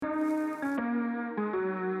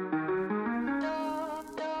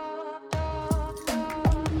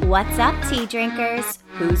What's up, tea drinkers?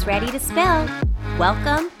 Who's ready to spill?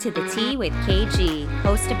 Welcome to the Tea with KG,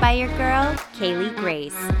 hosted by your girl, Kaylee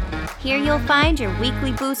Grace. Here you'll find your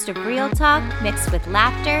weekly boost of real talk mixed with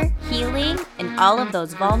laughter, healing, and all of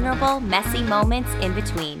those vulnerable, messy moments in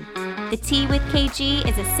between. The Tea with KG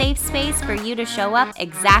is a safe space for you to show up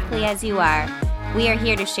exactly as you are. We are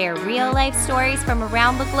here to share real-life stories from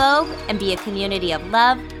around the globe and be a community of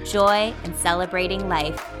love, joy, and celebrating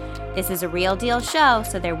life. This is a real deal show,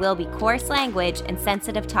 so there will be coarse language and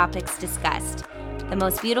sensitive topics discussed. The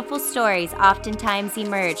most beautiful stories oftentimes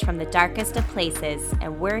emerge from the darkest of places,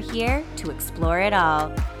 and we're here to explore it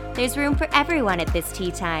all. There's room for everyone at this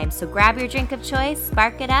tea time, so grab your drink of choice,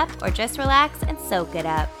 spark it up, or just relax and soak it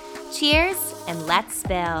up. Cheers, and let's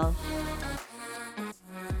spill.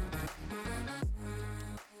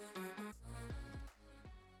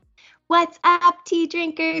 What's up, tea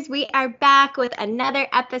drinkers? We are back with another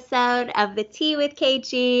episode of the Tea with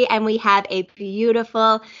KG, and we have a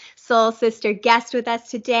beautiful soul sister guest with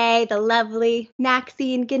us today, the lovely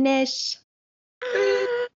Maxine Ginnish.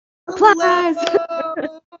 Applause!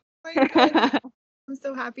 Oh my goodness. I'm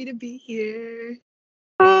so happy to be here.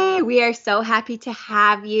 We are so happy to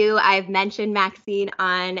have you. I've mentioned Maxine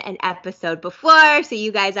on an episode before, so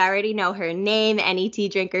you guys already know her name, any tea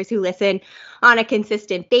drinkers who listen on a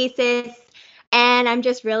consistent basis. And I'm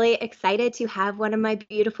just really excited to have one of my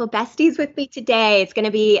beautiful besties with me today. It's going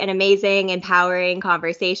to be an amazing, empowering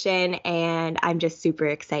conversation, and I'm just super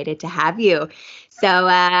excited to have you. So,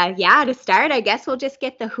 to start, I guess we'll just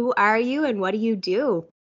get the who are you and what do you do?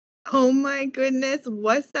 Oh my goodness.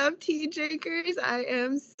 What's up, tea drinkers? I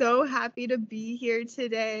am so happy to be here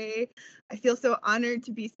today. I feel so honored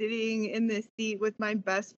to be sitting in this seat with my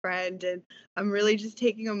best friend, and I'm really just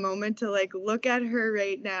taking a moment to look at her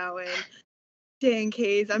right now. And dang,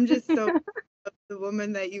 Kays, I'm just so proud of the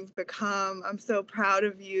woman that you've become. I'm so proud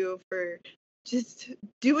of you for just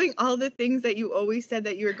doing all the things that you always said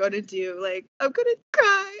that you were going to do. I'm going to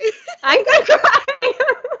cry. I'm going to cry.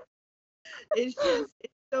 It's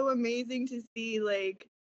so amazing to see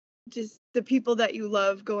just the people that you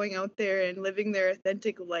love going out there and living their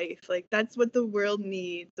authentic life. That's what the world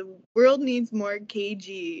needs. The world needs more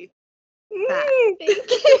KG. Thank you.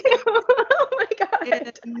 Oh my God.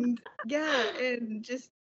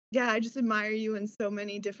 I just admire you in so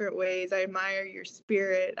many different ways. I admire your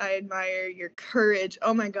spirit. I admire your courage.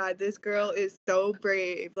 Oh my God, this girl is so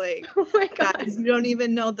brave. Oh my God. Guys, you don't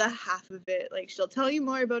even know the half of it. She'll tell you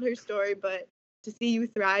more about her story, but to see you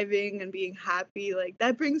thriving and being happy,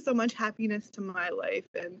 that brings so much happiness to my life.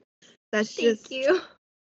 And that's just... Thank you.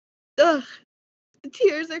 Ugh. The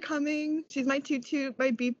tears are coming. She's my toot-toot, my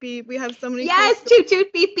beep-beep. We have so many... Yes,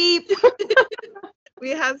 toot-toot, beep-beep. We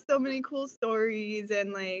have so many cool stories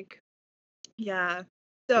and yeah.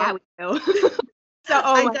 So yeah, we know.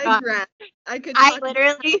 I digress. God. I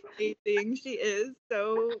literally... amazing. She is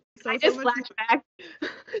so I just flashed back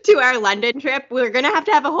to our London trip. We're going to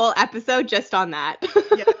have a whole episode just on that.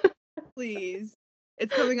 Yeah, please.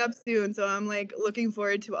 It's coming up soon, so I'm looking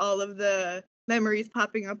forward to all of the memories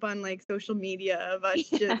popping up on social media of us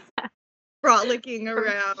just frolicking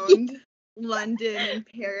around London and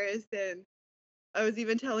Paris. And I was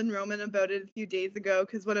even telling Roman about it a few days ago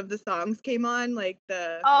because one of the songs came on, one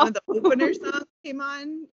of the opener songs came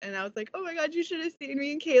on, and I was like, oh my God, you should have seen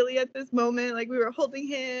me and Kaylee at this moment. We were holding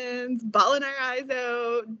hands, bawling our eyes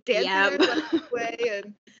out, dancing our lives away,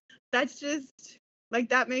 and that's just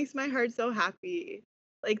that makes my heart so happy.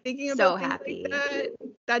 Thinking about things like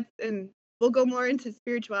that. And we'll go more into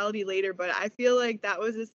spirituality later, but I feel that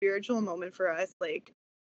was a spiritual moment for us.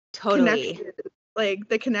 Totally. Connection.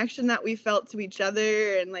 The connection that we felt to each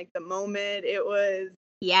other and the moment, it was...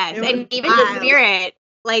 Yes, it was and even wild. the spirit,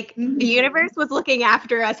 the universe was looking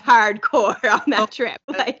after us hardcore on that trip.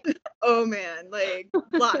 Oh man,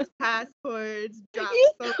 lost passports, dropped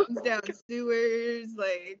phones down sewers,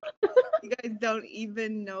 you guys don't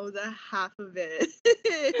even know the half of it.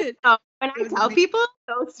 When I tell people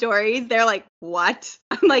those stories, they're like, what?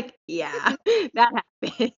 I'm like, yeah, that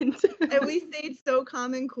happened. And we stayed so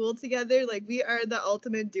calm and cool together. We are the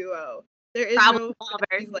ultimate duo. There is problem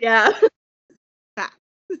solvers. Yeah. Facts.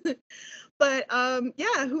 But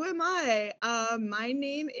who am I? My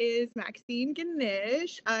name is Maxine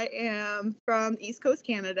Ginnish. I am from East Coast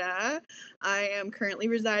Canada. I am currently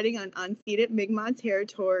residing on unceded Mi'kmaq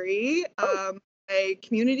territory. My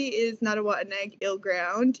community is Nattawattaneg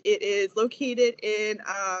Ground. It is located in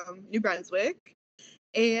New Brunswick.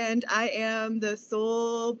 And I am the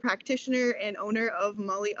sole practitioner and owner of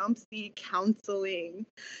Maliamsi Counselling.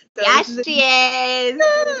 So yes, she is.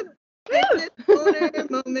 Business owner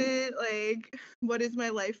moment. What is my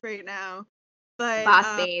life right now? But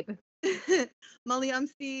Boss babe.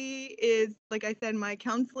 Maliamsi is, like I said, my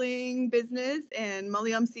counseling business, and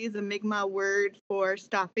Maliamsi is a Mi'kmaq word for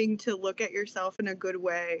stopping to look at yourself in a good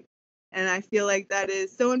way. And I feel like that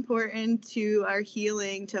is so important to our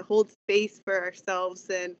healing, to hold space for ourselves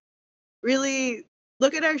and really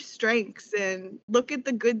look at our strengths and look at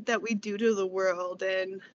the good that we do to the world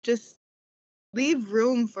and just leave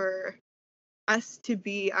room for us to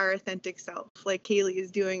be our authentic self, like Kaylee is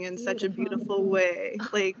doing in such a beautiful way.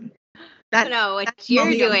 Like I that. don't know what That's you're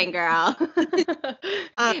Maliamsi. doing, girl.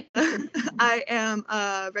 I am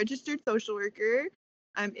a registered social worker.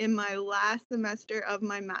 I'm in my last semester of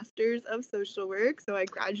my master's of social work, so I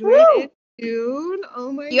graduate in June.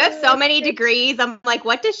 Oh my god. You have so many degrees. I'm like,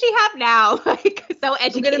 what does she have now? Like, so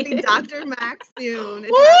educated. I'm gonna be Dr. Max soon.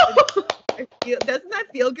 Doesn't that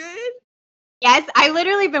feel good? Yes, I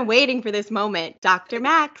literally been waiting for this moment, Dr.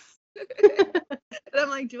 Max. And I'm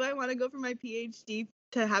like, do I want to go for my PhD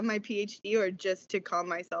to have my PhD or just to call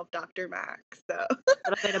myself Dr. Max? So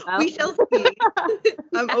A little bit of both. we shall see.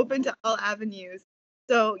 I'm open to all avenues.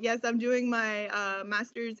 So yes, I'm doing my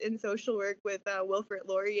master's in social work with Wilfrid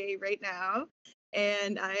Laurier right now.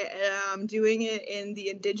 And I am doing it in the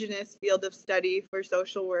Indigenous field of study for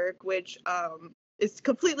social work, which is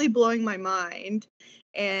completely blowing my mind.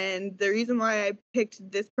 And the reason why I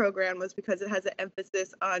picked this program was because it has an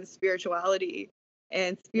emphasis on spirituality.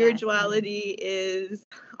 And spirituality is,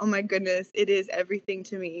 oh my goodness, it is everything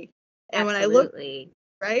to me. And when I look,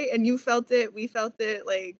 right, and you felt it, we felt it,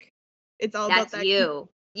 like it's all about that. That's you.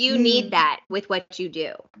 You need that with what you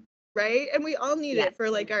do. Right? And we all need it for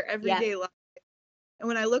like our everyday life. And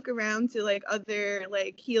when I look around to like other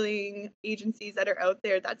like healing agencies that are out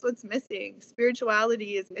there, that's what's missing.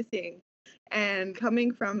 Spirituality is missing. And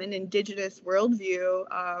coming from an Indigenous worldview,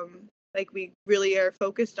 like we really are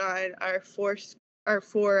focused on our four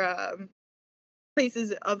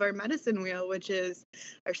places of our medicine wheel, which is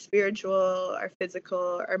our spiritual, our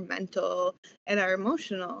physical, our mental, and our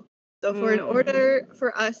emotional. So in order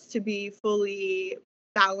for us to be fully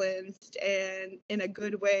balanced and in a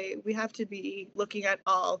good way, we have to be looking at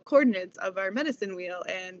all coordinates of our medicine wheel.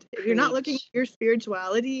 And if you're not looking at your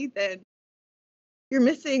spirituality, then you're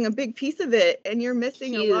missing a big piece of it, and you're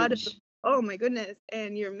missing a lot of, oh my goodness,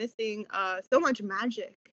 and you're missing so much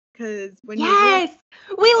magic. Because when we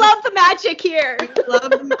love the magic here. We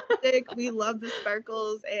love the magic, we love the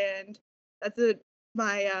sparkles, and that's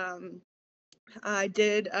I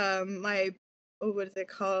did my what is it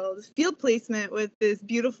called, field placement with this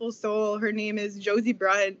beautiful soul. Her name is Josie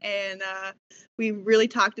Brunt, and we really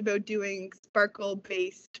talked about doing sparkle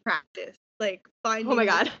based practice, like finding. Oh my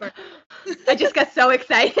god, I just got so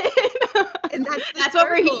excited. And that's what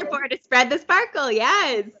we're here for, to spread the sparkle.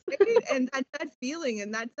 Yes. Right? And that's that feeling,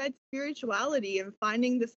 and that's that spirituality, and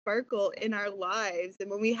finding the sparkle in our lives. And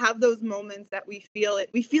when we have those moments that we feel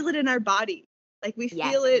it in our body, like we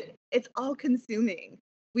feel it, it's all consuming.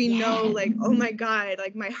 We know, like, oh my god,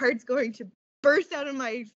 like my heart's going to burst out of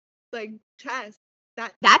my like chest.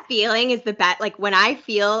 That feeling is the best. Like when I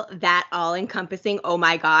feel that all encompassing, oh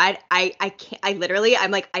my god, I can't,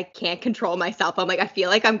 I'm like, I can't control myself. I'm like, I feel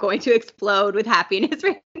like I'm going to explode with happiness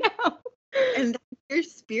right now. And that's your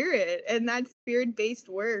spirit, and that's spirit-based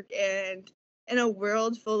work. And in a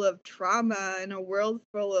world full of trauma, in a world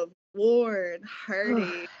full of war and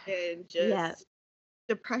heartache and just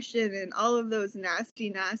depression and all of those nasty,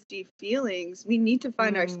 nasty feelings, we need to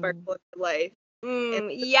find our sparkle in life.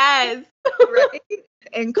 Yes. Right?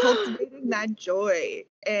 And cultivating that joy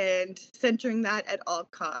and centering that at all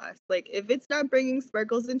costs. Like, if it's not bringing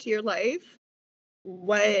sparkles into your life,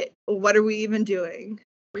 what are we even doing?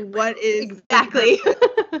 What is exactly?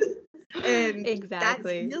 And that's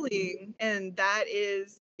healing, and that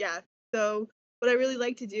is So what I really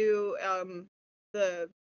like to do, the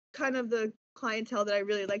kind of the clientele that I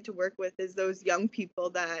really like to work with is those young people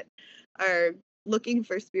that are looking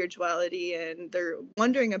for spirituality, and they're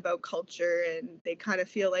wondering about culture, and they kind of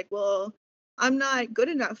feel like, well, I'm not good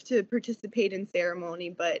enough to participate in ceremony,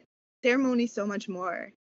 but ceremony is so much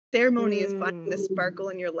more. Ceremony is finding the sparkle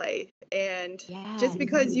in your life. And just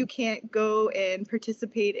because you can't go and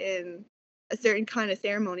participate in a certain kind of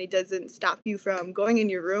ceremony doesn't stop you from going in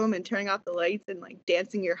your room and turning off the lights and like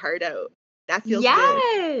dancing your heart out. That feels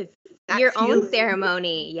good. That's your own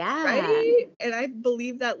ceremony. Right? And I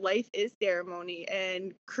believe that life is ceremony,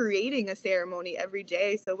 and creating a ceremony every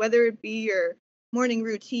day. So whether it be your morning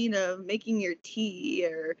routine of making your tea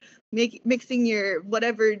or mixing your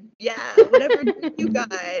whatever you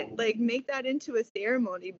got, like make that into a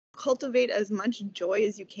ceremony. Cultivate as much joy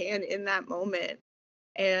as you can in that moment.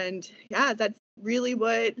 And that's really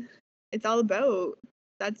what it's all about.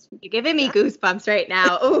 That's You're giving me goosebumps right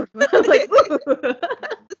now. Oh, I'm like, ooh.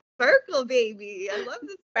 sparkle baby. I love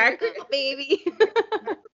the Sparkle baby.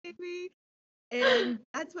 sparkle baby. And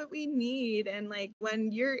that's what we need. And like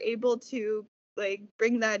when you're able to like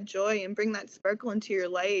bring that joy and bring that sparkle into your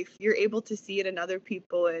life, you're able to see it in other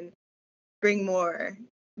people and bring more.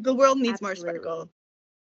 The world needs more sparkle.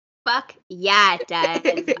 Fuck yeah, it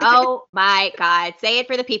does. Oh my God. Say it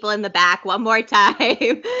for the people in the back one more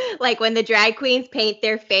time. Like when the drag queens paint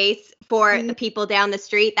their face for the people down the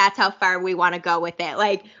street, that's how far we want to go with it.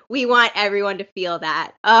 Like we want everyone to feel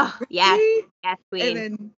that. Oh, yes. Right? Yes, queen.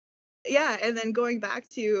 And then going back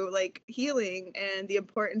to like healing and the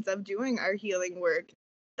importance of doing our healing work.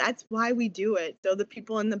 That's why we do it. So the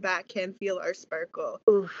people in the back can feel our sparkle.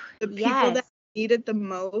 Oof, The people that need it the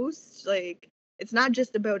most, like it's not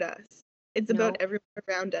just about us. It's about everyone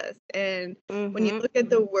around us. And when you look at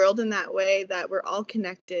the world in that way, that we're all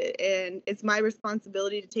connected, and it's my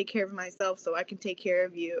responsibility to take care of myself so I can take care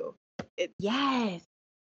of you. Yes.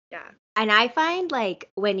 Yeah. And I find like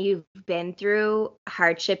when you've been through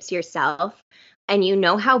hardships yourself and you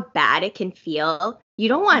know how bad it can feel, you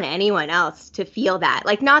don't want anyone else to feel that.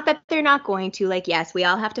 Like, not that they're not going to, like, yes, we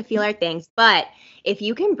all have to feel our things, but if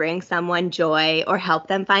you can bring someone joy or help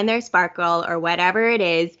them find their sparkle or whatever it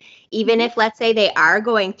is, even if, let's say, they are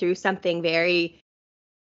going through something very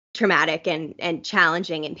traumatic and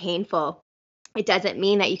challenging and painful, it doesn't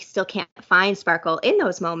mean that you still can't find sparkle in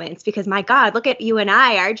those moments, because my God, look at you and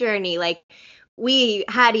I, our journey. Like we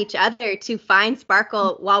had each other to find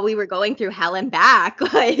sparkle while we were going through hell and back.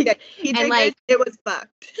 Like, and like, it was fucked.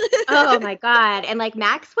 oh my God. And like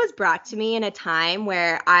Max was brought to me in a time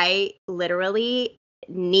where I literally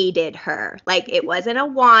needed her. Like it wasn't a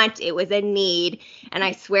want, it was a need. And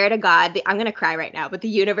I swear to God, I'm going to cry right now, but the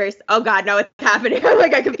universe, oh God, no, it's happening.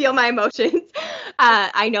 Like I can feel my emotions.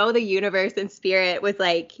 I know the universe and spirit was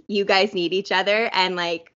like, you guys need each other. And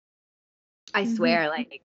like, I swear,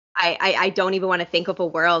 like, I don't even want to think of a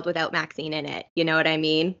world without Maxine in it. You know what I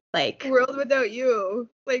mean? Like, world without you.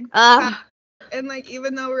 Like, and like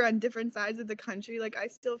even though we're on different sides of the country, like I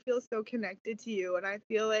still feel so connected to you, and I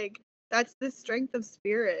feel like that's the strength of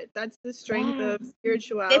spirit. That's the strength of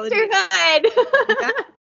spirituality. Sisterhood.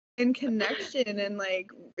 And connection, and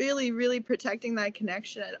like really, really protecting that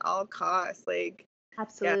connection at all costs. Like,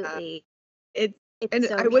 Absolutely. Yeah, and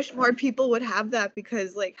so I wish more people would have that,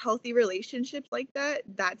 because like healthy relationships like that,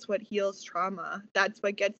 that's what heals trauma. That's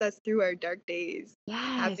what gets us through our dark days.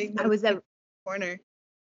 Yes. I was a corner.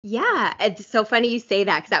 Yeah, it's so funny you say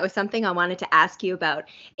that, because that was something I wanted to ask you about,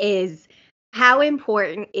 is how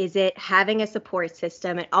important is it having a support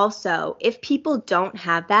system? And also, if people don't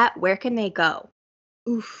have that, where can they go?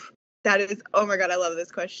 Oof, that is, oh my God, I love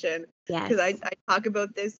this question. Yes. Because I talk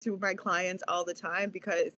about this to my clients all the time,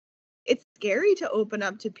 because it's scary to open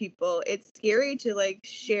up to people. It's scary to like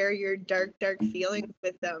share your dark, dark feelings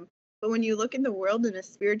with them. But when you look in the world in a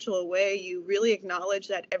spiritual way, you really acknowledge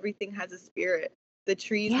that everything has a spirit. The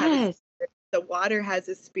trees have a spirit. The water has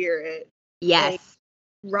a spirit. Yes. Like,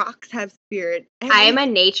 rocks have spirit. I am a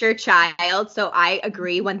nature child, so I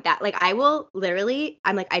agree when that, like, I will literally,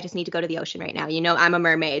 I'm like, I just need to go to the ocean right now. You know, I'm a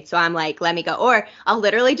mermaid, so I'm like, let me go. Or I'll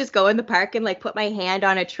literally just go in the park and like put my hand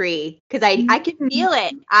on a tree, because I can feel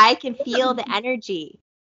it. I can feel the energy.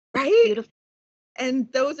 Right? Beautiful. And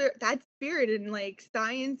that's spirit, and like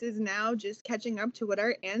science is now just catching up to what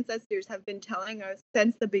our ancestors have been telling us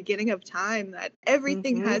since the beginning of time, that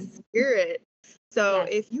everything has spirit. So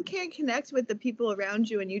if you can't connect with the people around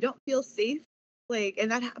you and you don't feel safe, like,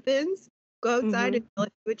 and that happens, go outside and yell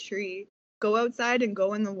into a tree. Go outside and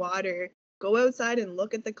go in the water. Go outside and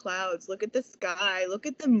look at the clouds, look at the sky, look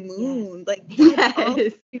at the moon. Like, that's all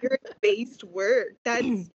spirit-based work.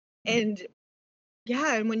 And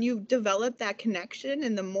when you develop that connection,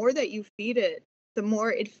 and the more that you feed it, the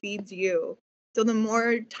more it feeds you. So the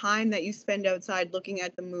more time that you spend outside looking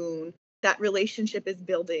at the moon, that relationship is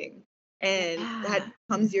building, and that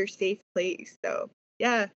becomes your safe place. So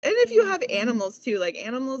and if you have animals too, like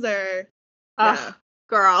animals are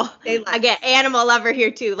girl, I get animal lover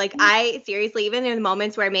here too. Like I seriously, even in the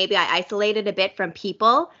moments where maybe I isolated a bit from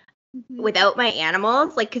people, without my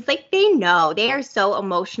animals, like, because like they know, they are so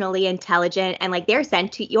emotionally intelligent, and like they're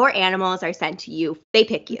sent to, your animals are sent to you, they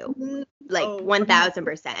pick you, like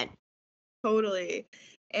 1000%. Totally.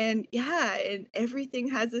 And and everything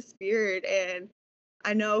has a spirit. And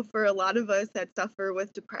I know for a lot of us that suffer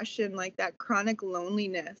with depression, like that chronic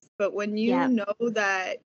loneliness, but when you know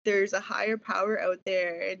that there's a higher power out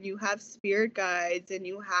there, and you have spirit guides, and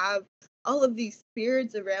you have all of these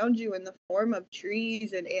spirits around you in the form of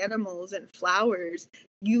trees and animals and flowers,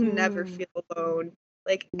 you never feel alone,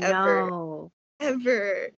 like ever.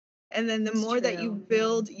 ever. And then the It's more that you true.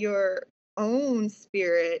 build your own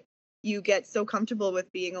spirit, you get so comfortable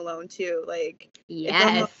with being alone too. Like it's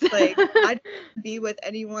almost Yes. like I don't be with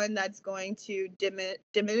anyone that's going to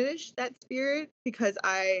diminish that spirit, because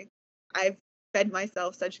I've fed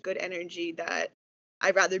myself such good energy that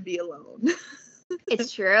I'd rather be alone.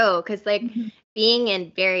 It's true, because like Mhm. being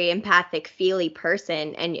a very empathic, feely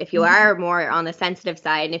person, and if you Mhm. are more on the sensitive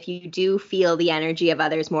side, and if you do feel the energy of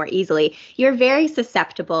others more easily, you're very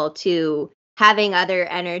susceptible to having other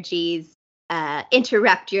energies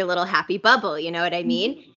interrupt your little happy bubble. You know what I Mhm.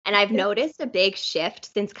 mean? And I've Yeah. noticed a big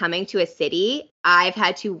shift since coming to a city. I've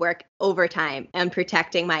had to work overtime on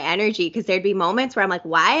protecting my energy because there'd be moments where I'm like,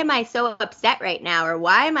 why am I so upset right now? Or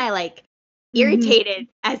why am I like Mhm. irritated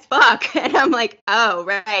as fuck? And I'm like, oh,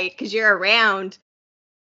 right, because you're around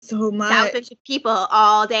So thousands much. of people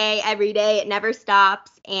all day, every day. It never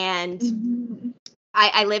stops. And Mhm.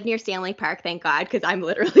 I live near Stanley Park, thank God, because I'm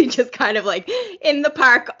literally just kind of like in the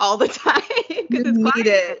park all the time because You it's need quiet.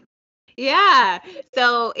 it. Yeah.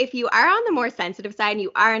 So if you are on the more sensitive side and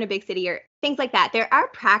you are in a big city or things like that, there are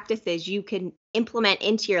practices you can implement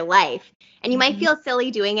into your life. And you might Mhm. feel silly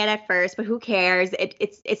doing it at first, but who cares?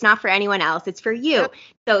 It's not for anyone else. It's for you. Yep.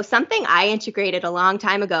 So something I integrated a long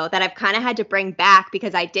time ago that I've kind of had to bring back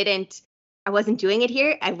because I wasn't doing it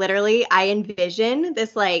here. I envision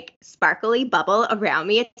this like sparkly bubble around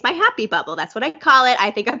me. It's my happy bubble. That's what I call it. I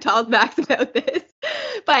think I've told Max about this.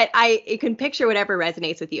 But you can picture whatever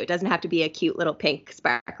resonates with you. It doesn't have to be a cute little pink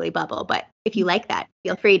sparkly bubble. But if you like that,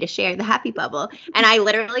 feel free to share the happy bubble. And I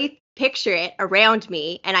literally picture it around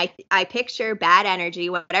me, and I picture bad energy,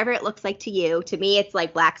 whatever it looks like to you. To me, it's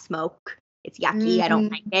like black smoke. It's yucky. I don't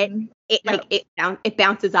like it. Mhm. It like Yep. it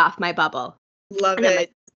bounces off my bubble. Love And I'm like,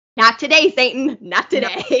 it. not today, Satan. Not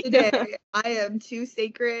Not today. today. I am too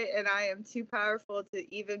sacred and I am too powerful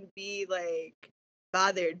to even be like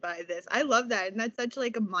bothered by this. I love that. And that's such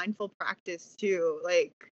like a mindful practice too.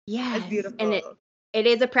 Like that's Yes. And beautiful. it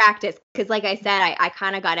is a practice because like I said, I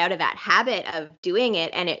kind of got out of that habit of doing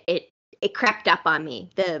it, and it crept up on me.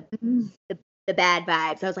 Mhm. The the bad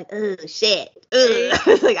vibes. I was like, oh shit. Right? Ugh.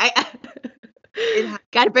 I was like, I It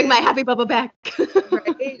gotta bring my happens. happy bubble back.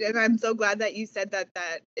 Right? And I'm so glad that you said that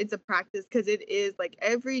it's a practice, because it is like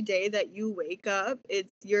every day that you wake up, it's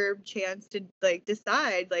your chance to like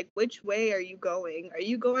decide like which way are you going? Are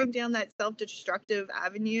you going down that self-destructive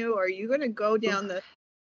avenue, or are you going to go down the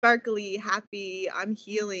sparkly, happy, I'm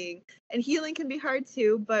healing? And healing can be hard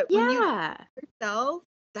too, but when you Yeah. yourself,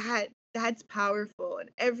 that's powerful. And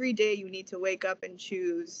every day you need to wake up and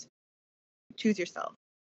choose yourself.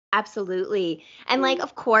 Absolutely. And like,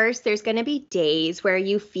 of course, there's going to be days where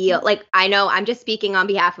you feel like, I know I'm just speaking on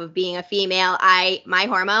behalf of being a female. My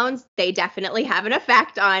hormones, they definitely have an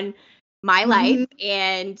effect on my life Mhm.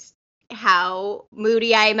 and how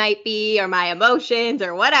moody I might be or my emotions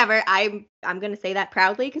or whatever. I'm going to say that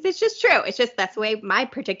proudly because it's just true. It's just that's the way my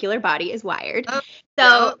particular body is wired. Yep.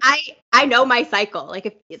 So Yep. I know my cycle. Like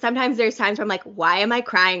if sometimes there's times where I'm like, why am I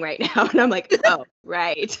crying right now? And I'm like, oh,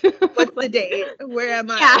 right. What's the Like, date? Where am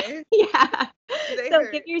yeah, I? yeah. They So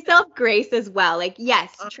give hurt. yourself grace as well. Like,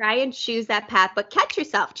 yes, Uh, try and choose that path, but catch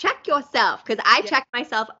yourself, check yourself. Because I yeah. check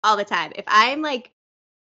myself all the time. If I'm like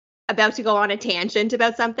about to go on a tangent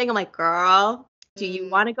about something, I'm like, girl, do you Mm,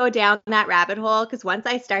 want to go down that rabbit hole? Because once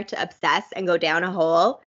I start to obsess and go down a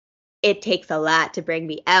hole, it takes a lot to bring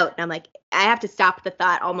me out. And I'm like, I have to stop the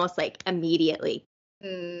thought almost like immediately.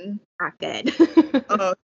 mm. Not good.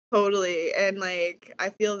 Oh, totally. And like I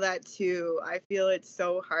feel that too. I feel it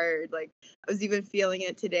so hard. Like I was even feeling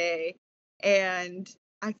it today. And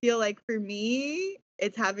I feel like for me,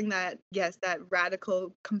 it's having that, yes, that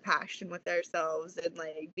radical compassion with ourselves, and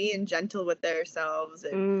like being gentle with ourselves,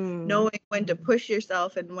 and Mm. knowing when to push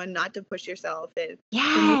yourself and when not to push yourself. And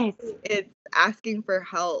for me, Yes. it's asking for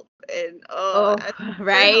help. And Oh, asking for help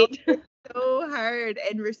right. is so hard,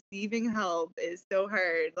 and receiving help is so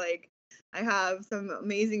hard. Like I have some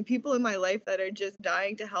amazing people in my life that are just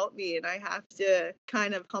dying to help me, and I have to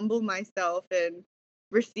kind of humble myself and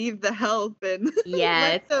receive the help and let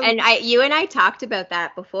Yes. them. And you and I talked about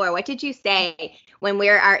that before. What did you say when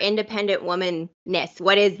we're our independent womanness?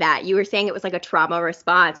 What is that? You were saying it was like a trauma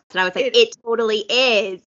response. And I was like, It it totally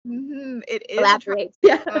is. it is a Elaborate.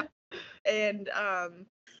 Yeah. trauma. And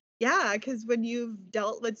yeah, because when you've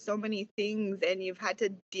dealt with so many things and you've had to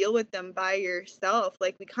deal with them by yourself,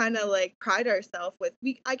 like we kind of like pride ourselves with,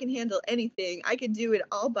 I can handle anything, I can do it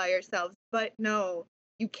all by ourselves. But no,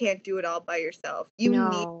 you can't do it all by yourself. You need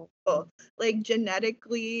No. people. Like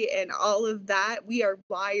genetically and all of that, we are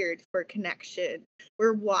wired for connection.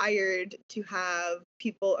 We're wired to have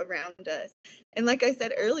people around us. And like I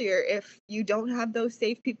said earlier, if you don't have those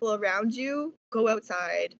safe people around you, go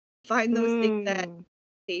outside. Find those things that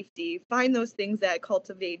safety. Find those things that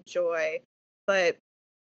cultivate joy. But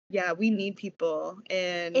yeah, we need people.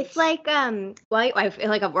 And It's like, well, I feel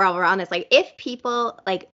like we're on this. Like, if people,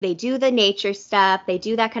 like, they do the nature stuff, they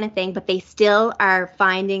do that kind of thing, but they still are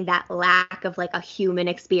finding that lack of, like, a human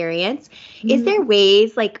experience, is there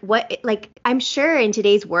ways, like, I'm sure in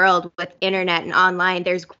today's world with internet and online,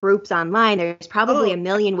 there's groups online, there's probably a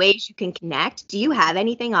million ways you can connect. Do you have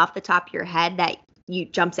anything off the top of your head that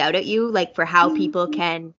jumps out at you, like, for how people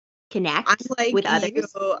can I'm connect like with you.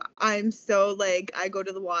 others? I'm so like, I go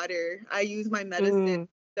to the water. I use my medicine.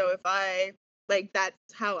 So if that's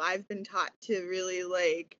how I've been taught to really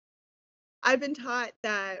I've been taught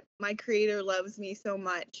that my creator loves me so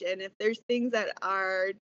much. And if there's things that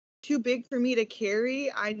are too big for me to carry,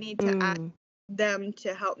 I need to ask them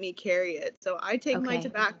to help me carry it. So I take my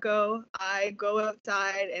tobacco, I go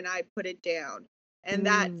outside and I put it down. And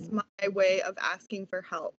that's my way of asking for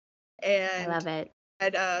help. And I love it.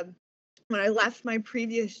 when I left my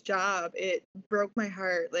previous job, it broke my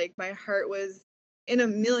heart. Like my heart was in a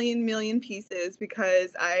million pieces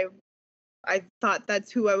because I thought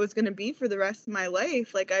that's who I was going to be for the rest of my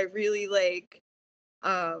life. Like I really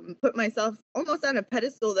put myself almost on a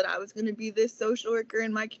pedestal that I was going to be this social worker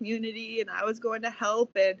in my community and I was going to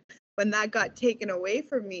help. And when that got taken away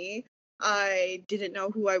from me, I didn't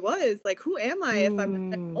know who I was. Like, who am I if I'm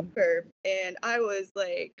not a helper? And I was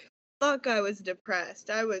like, fuck, I was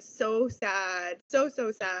depressed. I was so sad, so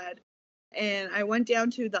sad. And I went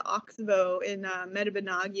down to the Oxbow in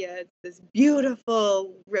Metabanagia. It's this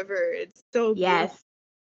beautiful river. It's so beautiful.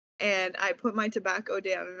 And I put my tobacco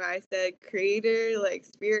down and I said, creator, like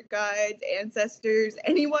spirit guides, ancestors,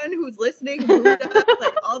 anyone who's listening, Buddha,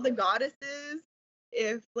 like all the goddesses,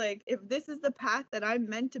 if this is the path that I'm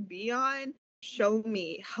meant to be on, show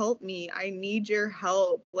me, help me. I need your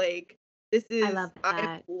help. Like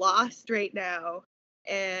I'm lost right now.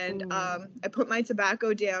 And I put my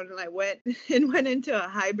tobacco down and I went into a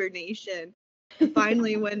hibernation. And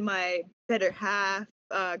finally, when my better half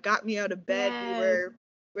got me out of bed,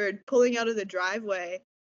 we were pulling out of the driveway,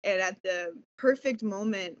 and at the perfect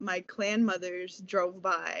moment, my clan mothers drove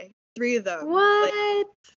by. 3 of them. What?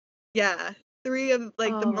 Yeah, 3 of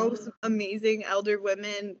the most amazing elder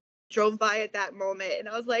women drove by at that moment, and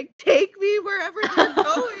I was like, "Take me wherever you're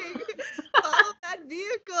going. Follow that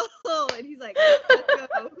vehicle." And he's like, "Let's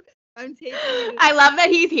go. I'm taking you." I love that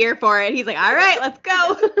he's here for it. He's like, "All right, let's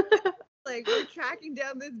go." Like we're tracking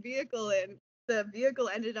down this vehicle, and the vehicle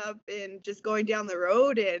ended up in just going down the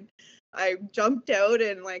road, and I jumped out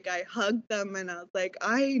and I hugged them and I was like,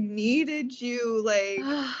 I needed you. Like,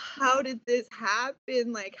 how did this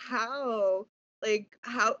happen? How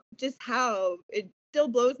it still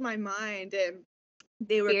blows my mind. And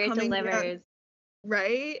they were coming down,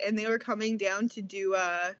 right? And they were coming down to do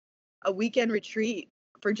a weekend retreat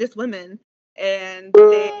for just women. And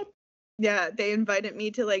they invited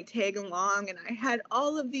me to tag along, and I had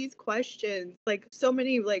all of these questions, so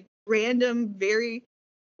many random, very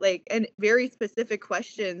and very specific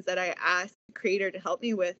questions that I asked the creator to help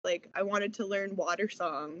me with. I wanted to learn water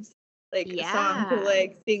songs, a song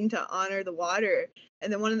to sing to honor the water.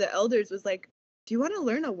 And then one of the elders was like, "Do you want to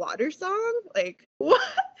learn a water song?" Like, what?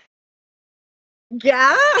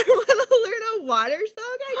 Yeah, I want to learn a water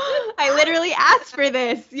song. I literally asked for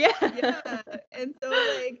this. Yeah. And so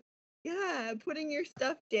putting your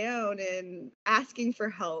stuff down and asking for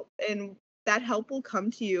help, and that help will come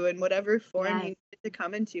to you in whatever form you need it to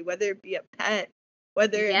come into, whether it be a pet,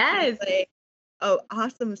 whether it be an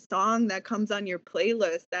awesome song that comes on your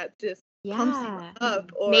playlist that just pumps you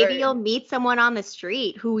up, or maybe you'll meet someone on the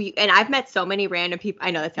street and I've met so many random people.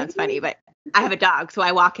 I know that sounds funny, but I have a dog, so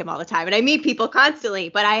I walk him all the time and I meet people constantly,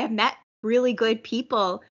 but I have met really good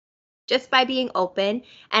people just by being open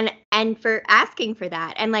and for asking for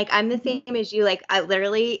that. And I'm the same as you. I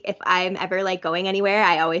literally, if I'm ever going anywhere,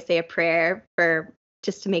 I always say a prayer for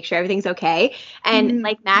just to make sure everything's okay. And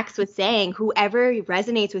like Max was saying, whoever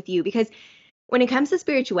resonates with you, because when it comes to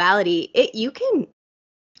spirituality, you can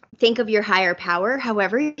think of your higher power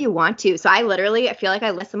however you want to. So I feel like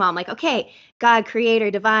I list them all. I'm like, okay, God,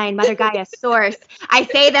 creator, divine, mother Gaia, source. I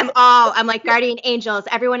say them all. I'm like, guardian angels,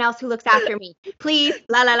 everyone else who looks after me, please,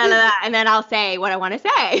 la, la, la, la, la. And then I'll say what I want to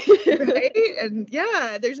say. Right? And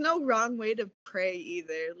there's no wrong way to pray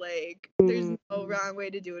either. There's no wrong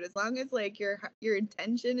way to do it. As long as your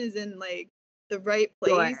intention is in the right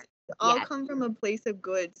place, all Yes. come from a place of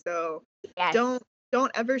good. So Yes.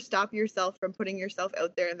 don't ever stop yourself from putting yourself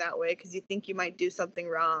out there in that way because you think you might do something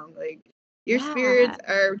wrong. Like your spirits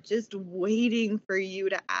are just waiting for you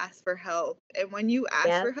to ask for help. And when you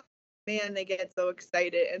ask for help, man, they get so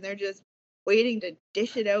excited and they're just waiting to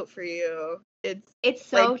dish it out for you. It's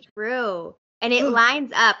so true. And it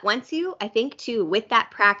lines up once you, I think too, with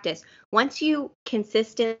that practice, once you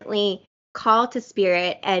consistently call to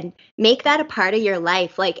spirit and make that a part of your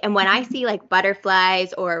life. Like, and when I see like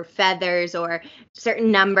butterflies or feathers or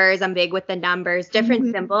certain numbers, I'm big with the numbers,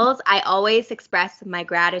 different symbols, I always express my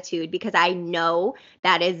gratitude because I know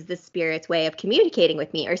that is the spirit's way of communicating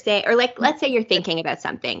with me, or say, or like, let's say you're thinking about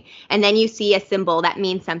something and then you see a symbol that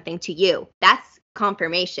means something to you. That's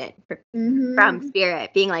confirmation from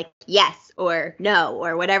spirit being like yes or no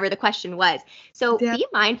or whatever the question was. So be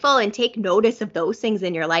mindful and take notice of those things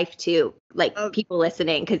in your life too, like people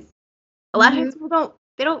listening, because a lot of times people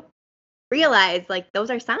don't realize like those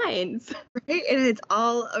are signs. Right, and it's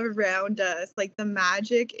all around us. Like the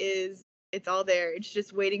magic is, it's all there. It's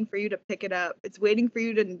just waiting for you to pick it up. It's waiting for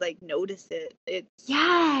you to like notice it. And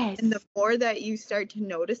the more that you start to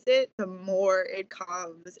notice it, the more it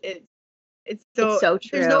comes. It's so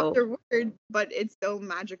true. There's no other word, but it's so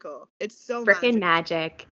magical. It's so freaking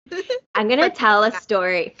magic. I'm going to tell a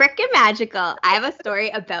story. Freaking magical. I have a story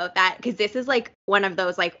about that because this is like one of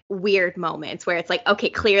those like weird moments where it's like, okay,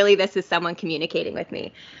 clearly this is someone communicating with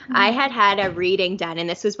me. I had a reading done, and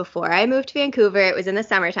this was before I moved to Vancouver. It was in the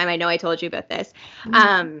summertime. I know I told you about this.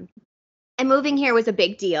 And moving here was a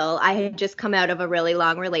big deal. I had just come out of a really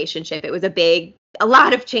long relationship. It was a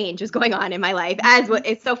lot of change was going on in my life.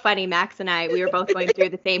 It's so funny, Max and I, we were both going through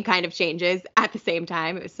the same kind of changes at the same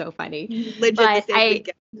time. It was so funny. Legit.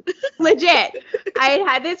 I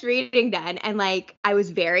had this reading done, and like I was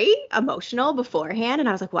very emotional beforehand, and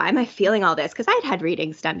I was like, why am I feeling all this? Because I had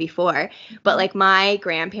readings done before, but like my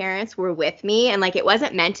grandparents were with me, and like it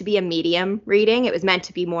wasn't meant to be a medium reading. It was meant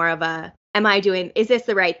to be more of a, is this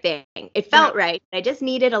the right thing? It felt right. I just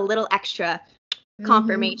needed a little extra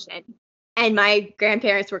confirmation. And my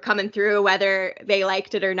grandparents were coming through whether they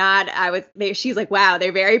liked it or not. She's like, wow,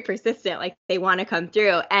 they're very persistent. Like they want to come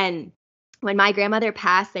through. And when my grandmother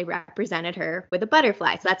passed, they represented her with a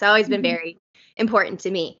butterfly. So that's always been very important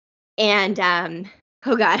to me. And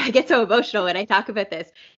oh God, I get so emotional when I talk about this.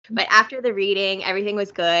 But after the reading, everything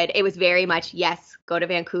was good. It was very much, yes, go to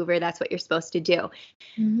Vancouver. That's what you're supposed to do.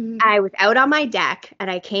 I was out on my deck and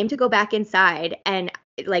I came to go back inside, and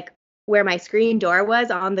like where my screen door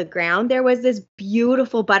was on the ground, there was this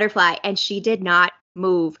beautiful butterfly, and she did not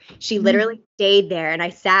move. She literally stayed there, and I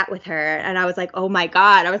sat with her, and I was like, oh my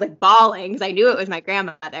God, I was like bawling because I knew it was my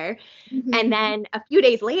grandmother. And then a few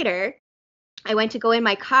days later, I went to go in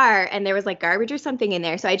my car and there was like garbage or something in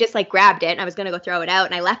there. So I just like grabbed it and I was going to go throw it out,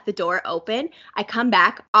 and I left the door open. I come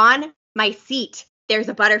back, on my seat, there's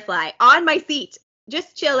a butterfly on my seat,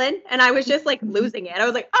 just chilling. And I was just like losing it. I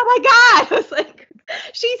was like, oh my God. I was like,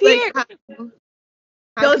 she's here.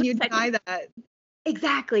 How can you deny that?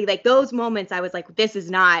 Exactly. Like those moments, I was like, this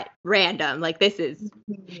is not random. Like this is.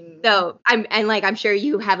 So I'm sure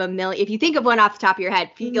you have a million. If you think of one off the top of your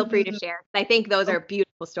head, feel free to share. I think those are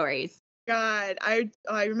beautiful stories. God, I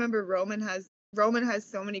remember Roman has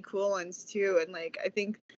so many cool ones too. And like I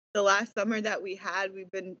think the last summer that we had,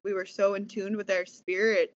 we were so in tune with our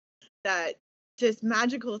spirit that just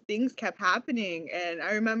magical things kept happening. And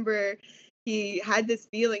I remember he had this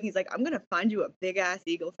feeling, he's like, I'm gonna find you a big ass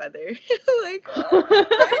eagle feather. Like,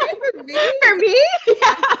 for me? For me?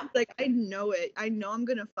 Yeah. Like, I know it. I know I'm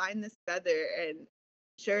gonna find this feather. And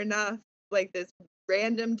sure enough, like this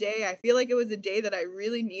random day, I feel like it was a day that I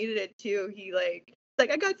really needed it too. He like,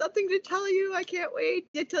 I got something to tell you. I can't wait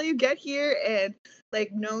till you get here. And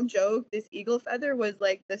like, no joke, this eagle feather was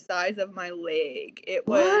like the size of my leg. It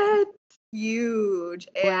was huge.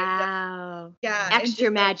 And wow. Yeah. Extra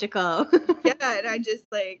magical. Yeah. And I just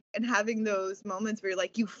like, and having those moments where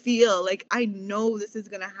like you feel like, I know this is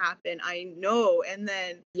gonna happen. I know. And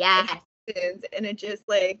then it happens, and it just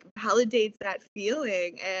like validates that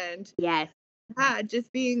feeling. And yeah, just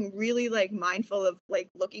being really like mindful of like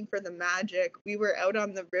looking for the magic. We were out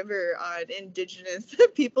on the river on Indigenous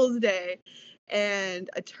Peoples Day, and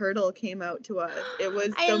a turtle came out to us. It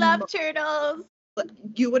was I love turtles.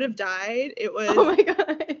 You would have died. It was, oh my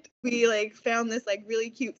God. We like found this like really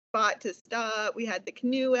cute spot to stop. We had the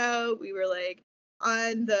canoe out. We were like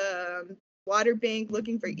on the water bank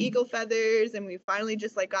looking for eagle feathers, and we finally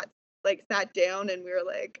just like got like sat down, and we were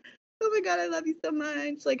like, oh my God, I love you so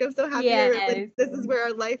much. Like, I'm so happy. Like, this is where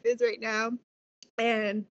our life is right now.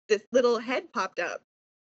 And this little head popped up.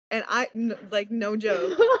 And like, no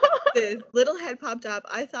joke. this little head popped up.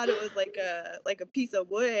 I thought it was like a piece of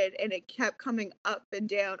wood, and it kept coming up and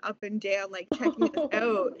down, like checking us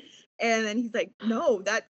out. And then he's like, "No,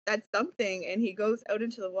 that's something." And he goes out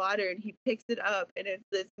into the water and he picks it up, and it's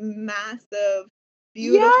this massive,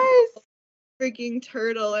 beautiful freaking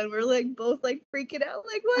turtle. And we're like both like freaking out,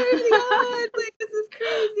 like, what are the odds? Like, this is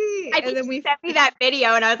crazy. I think you sent me that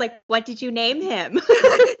video, and I was like, "What did you name him?"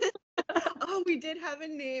 Oh, we did have a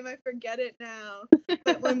name. I forget it now.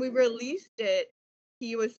 But when we released it,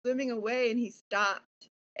 he was swimming away and he stopped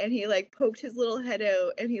and he like poked his little head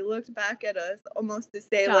out and he looked back at us almost to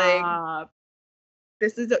say like,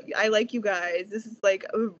 I like you guys. This is like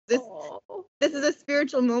this is a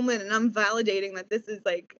spiritual moment, and I'm validating that this is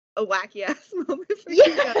like a wacky ass moment for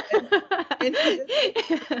you guys. And he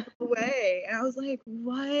just went away, and I was like,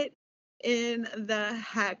 what in the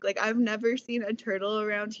heck? Like, I've never seen a turtle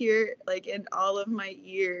around here like in all of my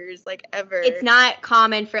years, like ever. It's not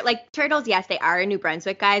common for like turtles. Yes, they are New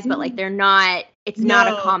Brunswick guys, but like they're not. It's not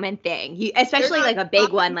a common thing. Especially like a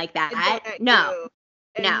big one like that. No.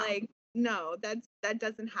 Like no, that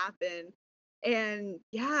doesn't happen. And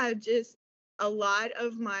yeah, just a lot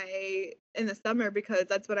of in the summer, because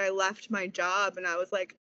that's when I left my job, and I was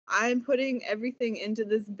like, I'm putting everything into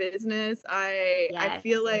this business. I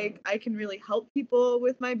feel like I can really help people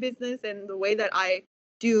with my business, and the way that I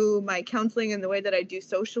do my counseling and the way that I do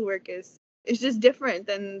social work is just different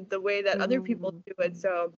than the way that other people do it.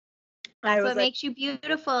 So that's what makes you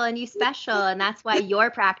beautiful and you special, and that's why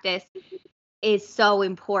your practice is so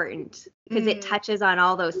important, because it touches on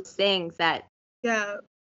all those things that people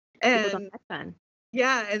don't touch on.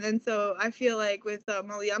 Yeah, and then so I feel like with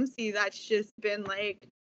Maliamsi, that's just been like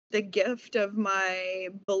the gift of my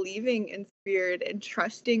believing in spirit and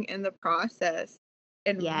trusting in the process,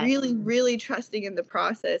 and really, really trusting in the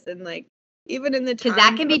process. And like, even in the time, because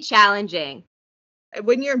that can be challenging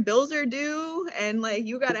when your bills are due and like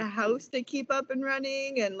you got a house to keep up and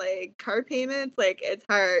running and like car payments, like it's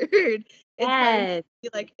hard. It's hard to be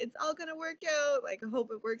like, it's all gonna work out. Like, I hope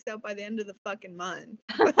it works out by the end of the fucking month.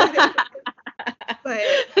 But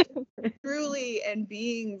truly, and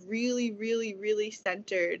being really, really, really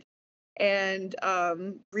centered. And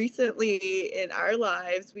recently in our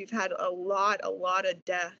lives, we've had a lot of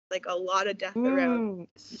death, like a lot of death around.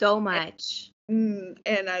 So much. And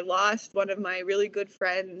I lost one of my really good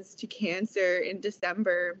friends to cancer in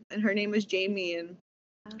December, and her name was Jamie, and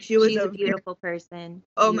she's a beautiful person.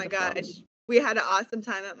 Oh my gosh. We had an awesome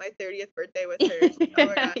time at my 30th birthday with her. Oh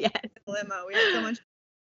my gosh. Limo. We had so much.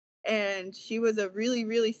 And she was a really,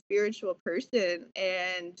 really spiritual person.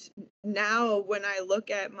 And now when I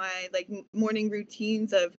look at my like morning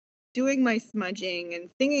routines of doing my smudging and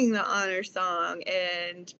singing the honor song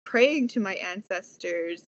and praying to my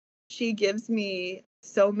ancestors, she gives me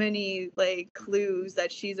so many like clues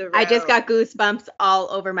that she's around. I just got goosebumps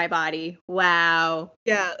all over my body. Wow.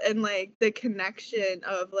 Yeah, and like the connection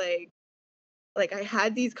of like I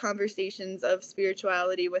had these conversations of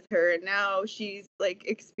spirituality with her, and now she's like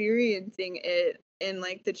experiencing it in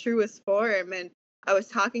like the truest form. And I was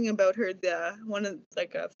talking about her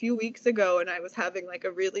like a few weeks ago, and I was having like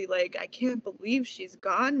a really like, I can't believe she's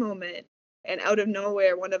gone moment. And out of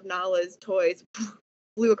nowhere, one of Nala's toys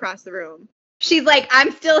flew across the room. She's like,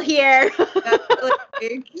 I'm still here.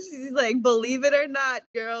 She's like, believe it or not,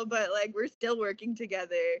 girl, but like we're still working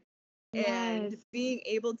together. And being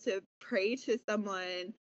able to pray to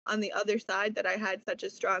someone on the other side that I had such a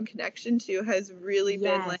strong connection to has really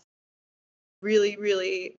been like really,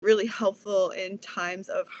 really, really helpful in times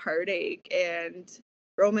of heartache. And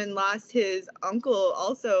Roman lost his uncle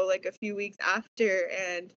also like a few weeks after,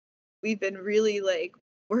 and we've been really like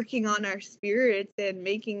working on our spirits and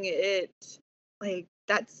making it like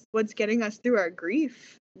that's what's getting us through our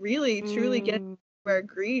grief. Really, truly getting through our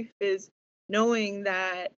grief is knowing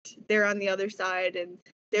that they're on the other side and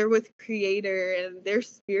they're with Creator and they're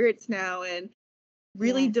spirits now, and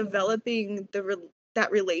really developing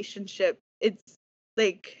that relationship. It's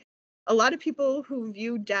like a lot of people who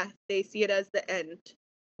view death, they see it as the end,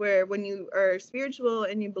 where when you are spiritual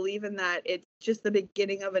and you believe in that, it's just the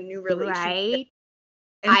beginning of a new relationship. Right.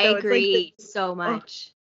 And I agree so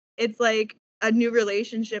much. It's like a new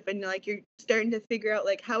relationship, and like you're starting to figure out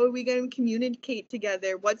like, how are we going to communicate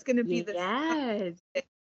together? What's going to be the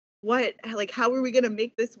how are we going to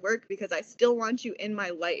make this work? Because I still want you in my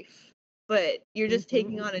life, but you're just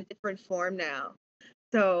taking on a different form now.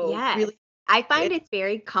 So really, I find it's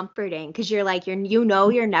very comforting, because you're like, you're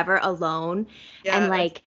never alone. And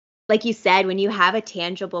like you said, when you have a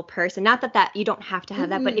tangible person, not that you don't have to have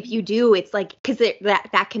that, but if you do, it's like, because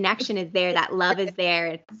that connection is there, that love is there.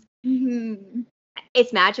 It's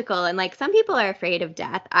It's magical. And like some people are afraid of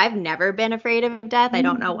death. I've never been afraid of death. I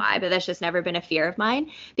don't know why, but that's just never been a fear of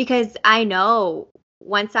mine because I know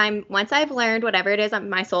once I've learned whatever it is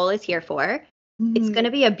my soul is here for, it's going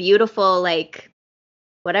to be a beautiful, like,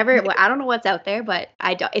 whatever. I don't know what's out there, but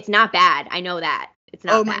it's not bad. I know that it's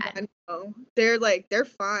not bad. My God, no. They're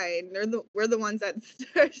fine. We're the ones that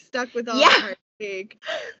are stuck with all the heartache.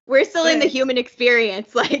 We're still in the human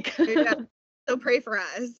experience, like. Yeah. So pray for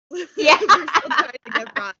us. Yeah. We're still trying to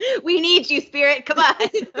get by. We need you, spirit. Come on.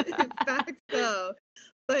 In fact, so.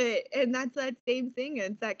 And that's that same thing.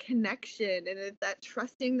 It's that connection, and it's that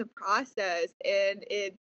trusting the process, and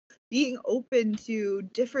it's being open to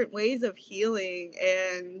different ways of healing,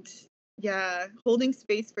 and holding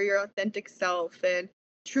space for your authentic self, and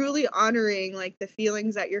truly honoring like the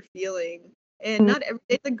feelings that you're feeling. And not every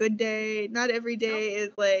day's a good day. Not every day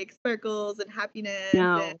is like sparkles and happiness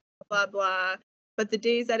and blah blah. But the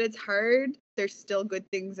days that it's hard, there's still good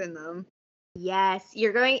things in them. Yes,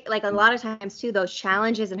 you're going, like, a lot of times too, those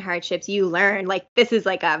challenges and hardships you learn, like, this is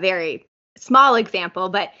like a very small example,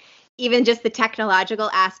 but even just the technological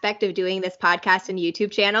aspect of doing this podcast and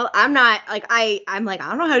YouTube channel, I'm not like, I'm like, I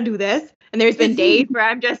don't know how to do this. And there's been days where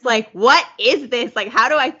I'm just like, what is this? Like, how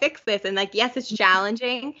do I fix this? And like, yes, it's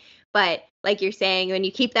challenging, but like you're saying, when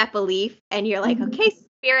you keep that belief and you're like, okay,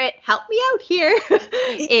 spirit, help me out here,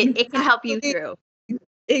 it can help you through.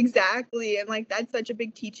 Exactly. And like that's such a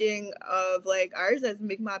big teaching of like ours as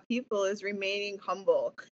Mi'kmaq people is remaining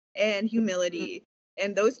humble and humility.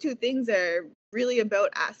 And those two things are really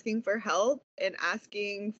about asking for help and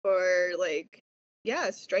asking for like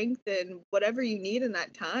strength and whatever you need in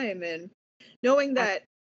that time, and knowing that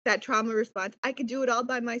trauma response, I could do it all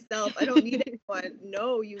by myself. I don't need anyone.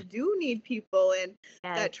 No, you do need people. And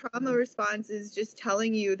that trauma response is just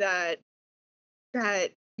telling you that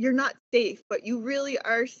you're not safe, but you really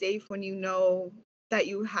are safe when you know that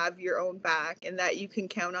you have your own back and that you can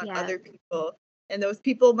count on other people. And those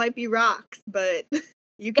people might be rocks, but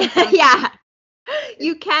you can count on them.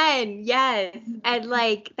 You can, yes. And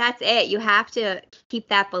like that's it. You have to keep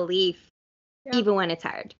that belief even when it's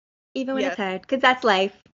hard. Even when it's hard, because that's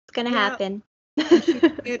life. It's gonna happen.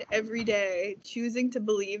 Choosing it every day, choosing to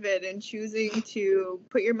believe it, and choosing to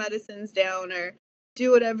put your medicines down or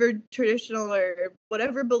do whatever traditional or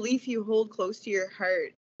whatever belief you hold close to your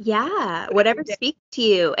heart. Yeah, whatever speaks to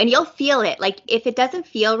you, and you'll feel it. Like if it doesn't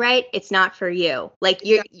feel right, it's not for you. Like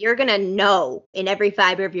you're gonna know in every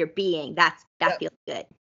fiber of your being that feels good.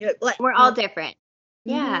 We're all different.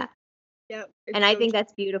 Yeah. Yeah. And I think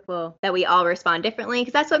that's beautiful that we all respond differently,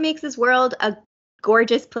 because that's what makes this world a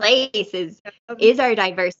gorgeous place is our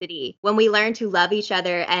diversity. When we learn to love each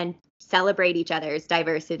other and celebrate each other's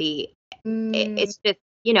diversity, it's just,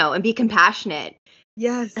 and be compassionate.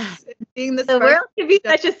 Yes. The world could be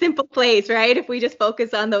such a simple place, right? If we just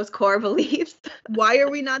focus on those core beliefs. Why are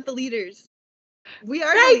we not the leaders? We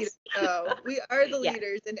are the leaders, though. We are the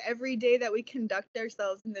leaders. And every day that we conduct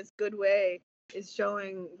ourselves in this good way is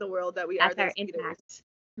showing the world that we are those leaders.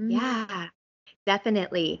 Yeah,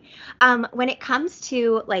 definitely. When it comes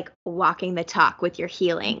to like walking the talk with your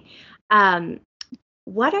healing,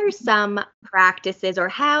 what are some practices, or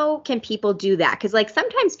how can people do that? Because like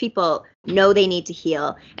sometimes people know they need to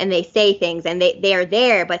heal and they say things and they are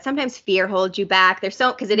there, but sometimes fear holds you back.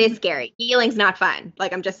 Because it is scary. Healing's not fun.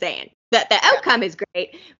 Like I'm just saying. The outcome is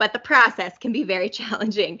great, but the process can be very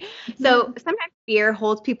challenging. So sometimes fear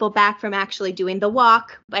holds people back from actually doing the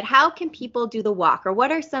walk, but how can people do the walk? Or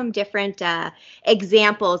what are some different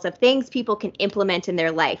examples of things people can implement in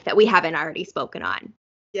their life that we haven't already spoken on?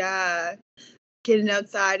 Yeah. Getting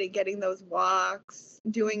outside and getting those walks,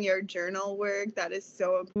 doing your journal work, that is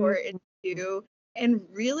so important too. And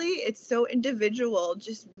really, it's so individual,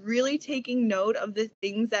 just really taking note of the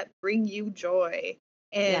things that bring you joy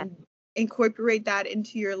and incorporate that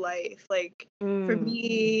into your life. Like for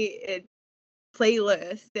me, it's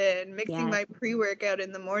playlist and mixing my pre-workout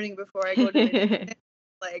in the morning before I go to the gym,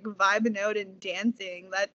 like vibing out and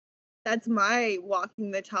dancing. That's my walking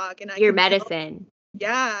the talk. And your medicine.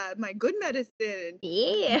 My good medicine.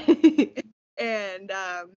 Yeah. And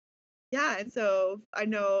and so I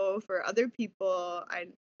know for other people,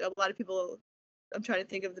 a lot of people, I'm trying to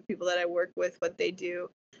think of the people that I work with, what they do.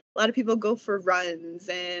 A lot of people go for runs,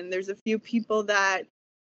 and there's a few people that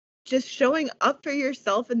just showing up for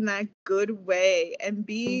yourself in that good way and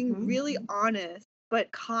being really honest,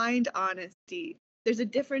 but kind honesty. There's a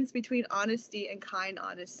difference between honesty and kind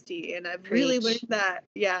honesty. And I've really learned that.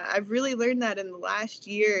 Yeah, I've really learned that in the last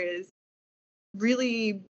year, is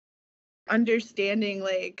really understanding,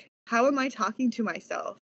 like, how am I talking to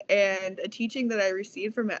myself? And a teaching that I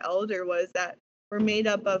received from an elder was that we're made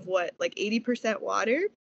up of what, like 80% water?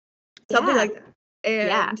 Something like that.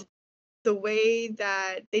 And the way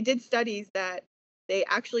that they did studies that they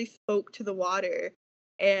actually spoke to the water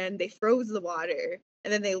and they froze the water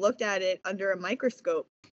and then they looked at it under a microscope.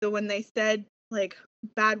 So when they said like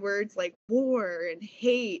bad words like war and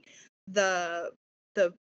hate, the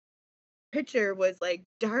picture was like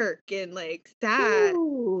dark and like sad.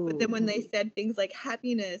 Ooh. But then when they said things like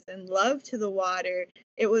happiness and love to the water,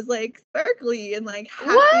 it was like sparkly and like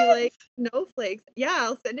happy, like snowflakes. Yeah,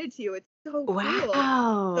 I'll send it to you. It's so cool.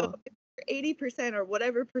 So if we're 80% or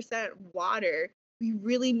whatever percent water, we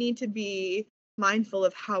really need to be mindful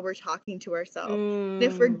of how we're talking to ourselves. And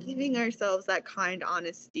if we're giving ourselves that kind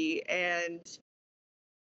honesty, and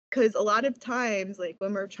because a lot of times, like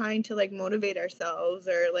when we're trying to like motivate ourselves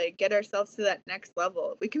or like get ourselves to that next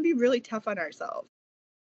level, we can be really tough on ourselves.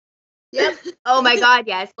 Yep. Oh my God,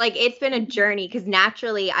 yes. Like it's been a journey because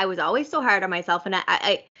naturally I was always so hard on myself, and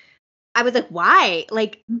I was like, why?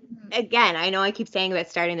 Like again, I know I keep saying about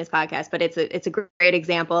starting this podcast, but it's a great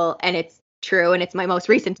example, and it's true, and it's my most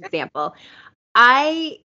recent example.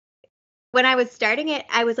 When I was starting it,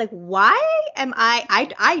 I was like, why am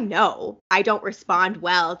I know I don't respond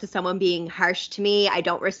well to someone being harsh to me. I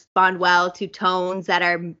don't respond well to tones that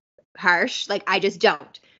are harsh. Like I just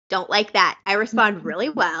don't like that. I respond really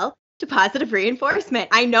well to positive reinforcement.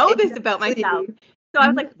 I know this about myself. So I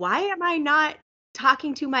was like, why am I not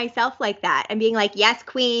talking to myself like that and being like, yes,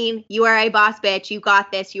 queen, you are a boss bitch. You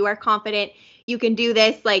got this. You are confident. You can do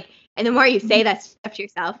this. Like, and the more you say that stuff to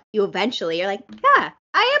yourself, you're like, yeah,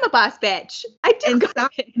 I am a boss bitch. I do. And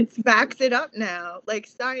science backs it up now. Like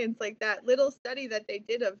science, like that little study that they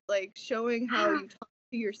did of like showing how you talk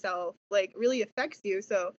to yourself, like really affects you.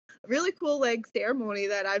 So a really cool like ceremony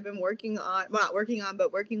that I've been working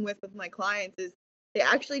with my clients is they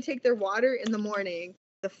actually take their water in the morning.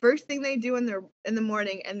 The first thing they do in the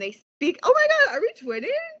morning, and they speak. Oh my God, are we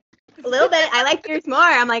twinning? A little bit. I like yours more.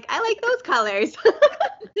 I'm like, I like those colors.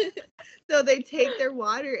 So they take their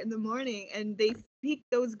water in the morning and they speak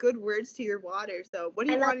those good words to your water. So what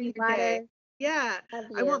do you want in your day? Yeah,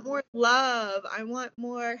 I want more love. I want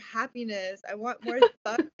more happiness. I want more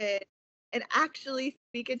fun. And actually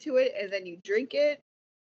speak it to it, and then you drink it,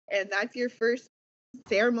 and that's your first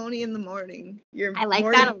ceremony in the morning. I like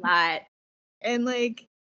that a lot. And like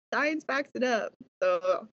science backs it up.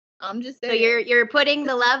 So I'm just saying. So you're putting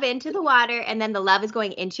the love into the water, and then the love is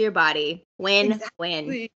going into your body. Win.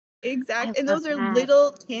 Exactly. And those are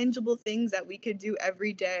little tangible things that we could do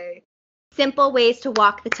every day. Simple ways to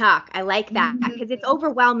walk the talk. I like that because it's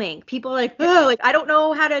overwhelming. People are like, oh, like I don't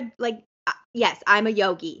know how to like. Yes, I'm a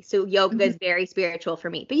yogi, so yoga is very spiritual for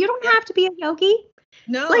me. But you don't have to be a yogi.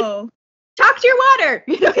 No. Like, talk to your water.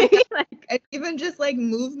 You know what I mean? And even just like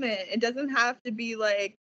movement. It doesn't have to be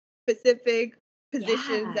like specific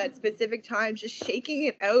positions at specific times. Just shaking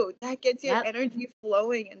it out. That gets your energy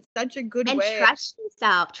flowing in such a good way. And trust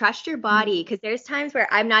yourself. Trust your body. Because there's times where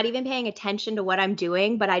I'm not even paying attention to what I'm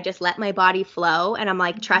doing, but I just let my body flow. And I'm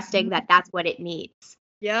like trusting that that's what it needs.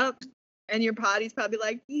 Yep. And your body's probably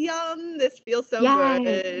like, yum, this feels so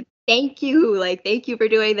good. Thank you. Like, thank you for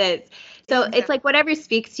doing this. So it's like whatever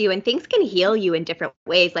speaks to you, and things can heal you in different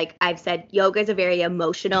ways. Like I've said, yoga is a very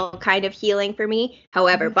emotional kind of healing for me.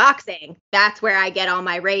 However, boxing, that's where I get all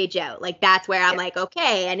my rage out. Like that's where I'm like,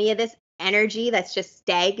 okay, any of this energy that's just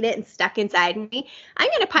stagnant and stuck inside me, I'm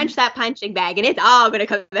going to punch that punching bag and it's all going to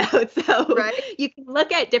come out. So you can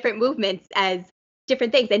look at different movements as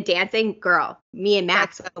different things. And dancing, girl, me and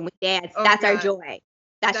Max, when we dance, that's our joy.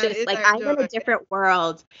 That's just like, I'm in a different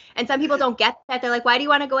world. And some people don't get that. They're like, why do you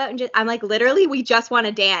want to go out and just, I'm like, literally, we just want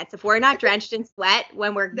to dance. If we're not drenched in sweat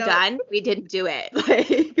when we're done, we didn't do it.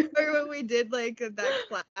 Like, or when we did like that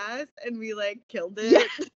class and we like killed it.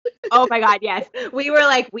 Oh my God, yes. We were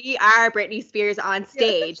like, we are Britney Spears on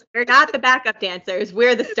stage. We're not the backup dancers.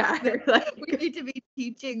 We're the star. Like, we need to be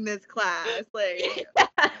teaching this class. Like,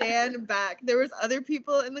 stand back. There was other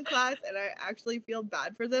people in the class, and I actually feel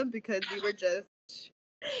bad for them because we were just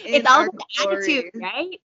it's all the attitude,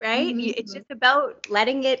 right? It's just about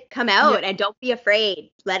letting it come out and don't be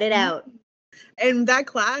afraid. Let it out. And that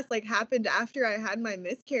class like happened after I had my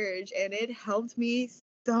miscarriage, and it helped me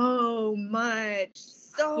so much.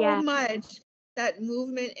 That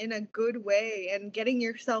movement in a good way and getting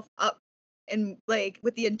yourself up and like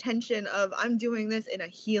with the intention of I'm doing this in a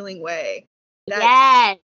healing way.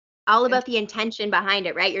 All about the intention behind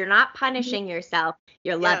it, right? You're not punishing yourself,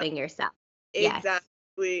 you're loving yourself. Exactly.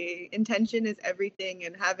 Intention is everything,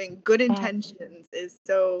 and having good intentions is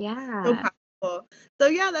so powerful.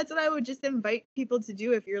 So that's what I would just invite people to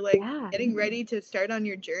do if you're like getting ready to start on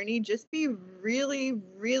your journey. Just be really,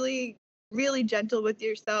 really really gentle with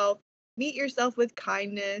yourself. Meet yourself with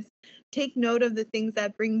kindness. Take note of the things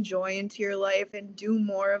that bring joy into your life and do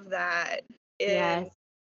more of that. And Yes.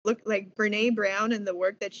 look like Brene Brown and the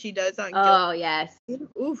work that she does on guilt. Oh, yes.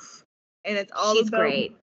 Oof. And it's all She's about,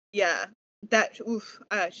 great. yeah,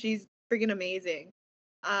 she's freaking amazing.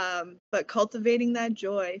 But cultivating that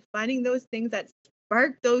joy, finding those things that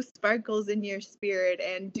spark those sparkles in your spirit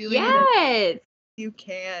and doing it Yes. you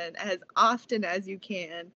can as often as you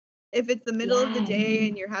can. If it's the middle of the Yes. day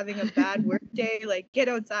and you're having a bad work day, like get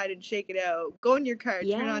outside and shake it out. Go in your car,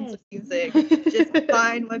 turn on some music. Just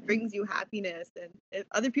find what brings you happiness. And if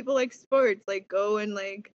other people like sports, like go and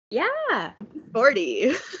like Yeah.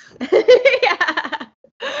 sporty. Yeah.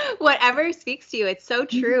 Whatever speaks to you. It's so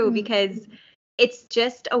true because it's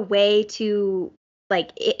just a way to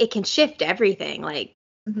like it can shift everything. Like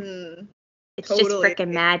it's just Totally.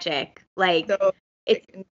 freaking magic. Like So it's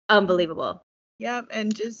unbelievable. yeah,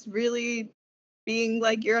 and just really being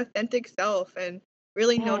like your authentic self and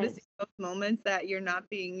really noticing those moments that you're not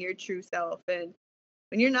being your true self. And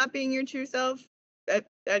when you're not being your true self,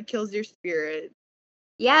 that kills your spirit.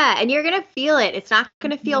 Yeah, and you're going to feel it. It's not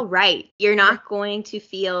going to feel right. You're not going to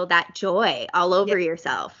feel that joy all over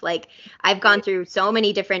yourself. Like I've gone through so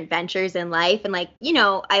many different ventures in life and like, you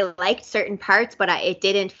know, I liked certain parts, but it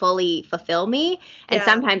didn't fully fulfill me. And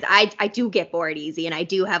sometimes I do get bored easy and I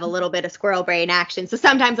do have a little bit of squirrel brain action. So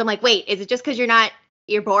sometimes I'm like, wait, is it just because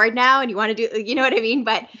you're bored now and you want to do, you know what I mean?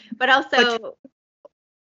 But also,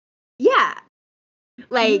 yeah,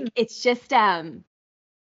 like it's just,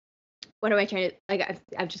 what am I trying to, like,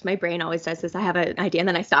 I've just, my brain always does this. I have an idea and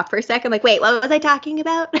then I stop for a second. I'm like, wait, what was I talking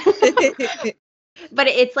about? But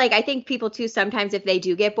it's like, I think people too, sometimes if they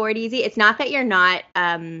do get bored easy, it's not that you're not,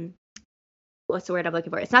 what's the word I'm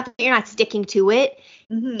looking for? It's not that you're not sticking to it.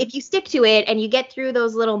 If you stick to it and you get through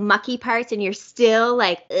those little mucky parts and you're still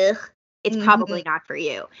like, ugh, it's probably not for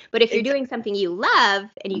you. But if you're doing something you love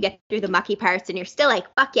and you get through the mucky parts and you're still like,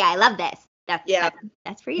 fuck yeah, I love this.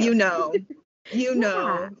 That's for you. You know. You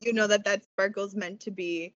know that sparkle's meant to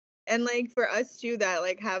be. And like for us too that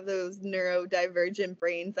like have those neurodivergent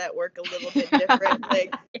brains that work a little bit different,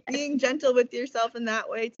 like being gentle with yourself in that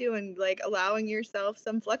way too, and like allowing yourself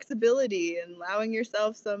some flexibility and allowing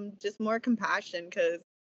yourself some just more compassion, because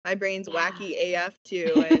my brain's wacky AF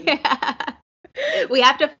too. And we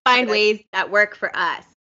have to find ways that work for us.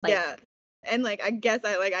 Like, and like I guess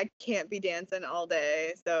I can't be dancing all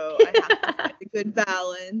day, so I have to find a good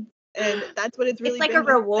balance. And that's what it's really like a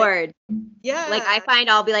reward. Yeah. Like I find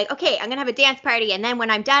I'll be like, okay, I'm going to have a dance party. And then when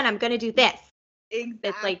I'm done, I'm going to do this. Exactly.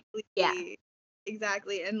 It's like, yeah.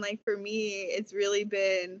 Exactly. And like for me, it's really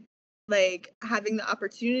been like having the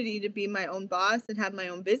opportunity to be my own boss and have my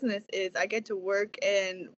own business is I get to work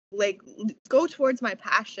and like go towards my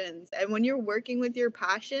passions. And when you're working with your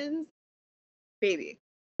passions, baby.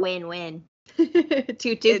 Win-win. Toot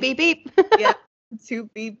toot beep beep. Yeah.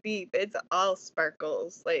 Toot beep beep. It's all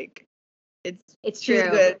sparkles. Like it's true.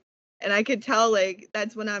 Good. And I could tell like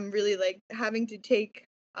that's when I'm really like having to take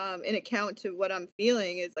in account to what I'm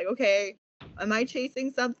feeling. Is like, okay, am I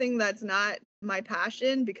chasing something that's not my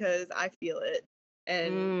passion because I feel it?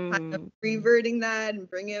 And kind of reverting that and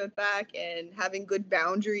bringing it back and having good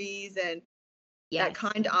boundaries and that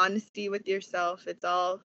kind honesty with yourself. It's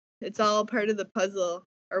all part of the puzzle.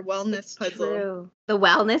 Or wellness puzzle. True. The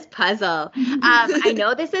wellness puzzle. I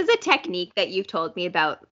know this is a technique that you've told me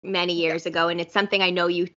about many years ago, and it's something I know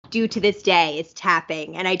you do to this day is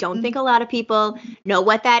tapping. And I don't think a lot of people know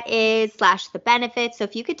what that is / the benefits. So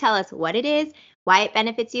if you could tell us what it is, why it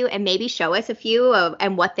benefits you, and maybe show us a few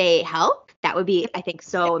and what they help, that would be, I think,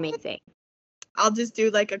 so amazing. I'll just do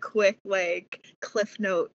like a quick like cliff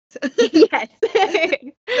note. Yes.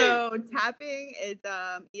 So tapping is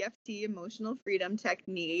EFT, emotional freedom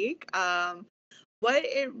technique. What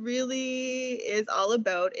it really is all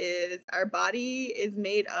about is our body is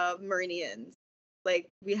made of meridians. Like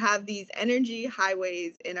we have these energy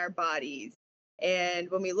highways in our bodies.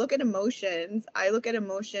 And when we look at emotions, I look at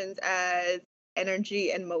emotions as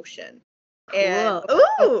energy and motion. Cool.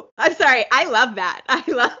 Ooh, I'm sorry. I love that. I'm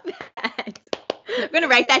going to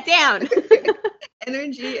write that down.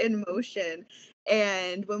 Energy and motion.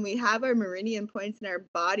 And when we have our meridian points in our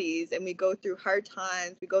bodies and we go through hard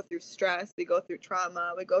times, we go through stress, we go through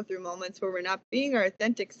trauma, we go through moments where we're not being our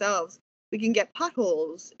authentic selves, we can get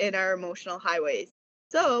potholes in our emotional highways.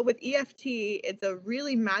 So with EFT, it's a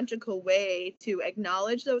really magical way to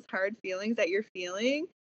acknowledge those hard feelings that you're feeling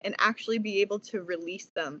and actually be able to release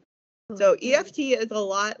them. So EFT is a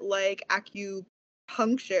lot like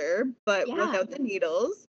acupuncture, but without the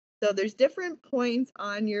needles. So there's different points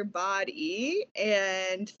on your body,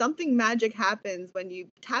 and something magic happens when you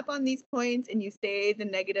tap on these points and you say the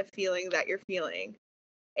negative feeling that you're feeling.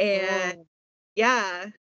 And Oh, yeah,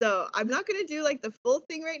 so I'm not gonna do like the full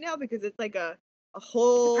thing right now because it's like a it's a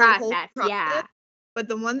whole process. process. Yeah. But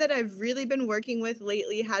the one that I've really been working with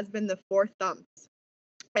lately has been the four thumps.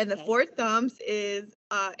 And the Okay. four thumps is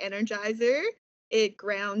energizer. It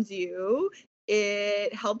grounds you.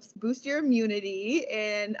 It helps boost your immunity.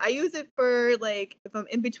 And I use it for like if I'm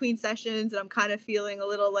in between sessions and I'm kind of feeling a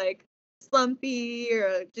little like slumpy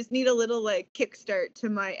or just need a little like kickstart to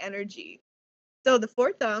my energy. So the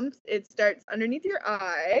four thumps, it starts underneath your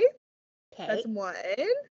eye. That's Okay. one.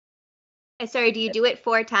 Sorry, do you do it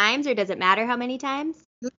 4 times or does it matter how many times?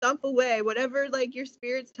 You thump away whatever like your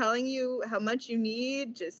spirit's telling you how much you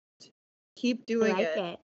need. Just keep I doing like it.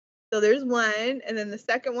 it. So there's one, and then the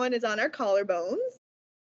second one is on our collarbones.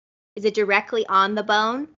 Is it directly on the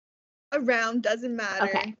bone? Around doesn't matter.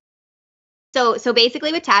 Okay. So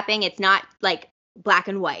basically with tapping, it's not like black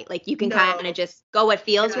and white. Like you can kind of No. just go what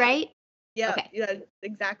feels Yeah. right. Yeah. Okay. Yeah.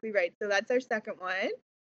 Exactly right. So that's our second one,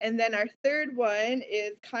 and then our third one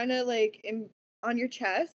is kind of like on your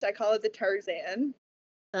chest. I call it the Tarzan.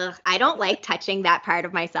 Ugh, I don't like touching that part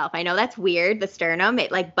of myself. I know that's weird, the sternum.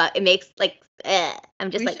 It like, but it makes like, I'm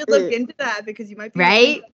just We like, should look ugh, into that because you might be having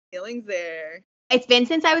right? some feelings there. It's been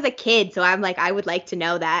since I was a kid, so I'm like, I would like to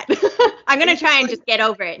know that. I'm We gonna should try and like just get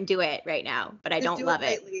over it and do it right now, but I just don't do it love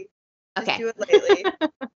it. lightly. Just Okay. do it lightly.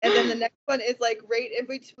 And then the next one is like right in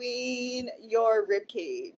between your rib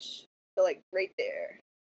cage. So like right there.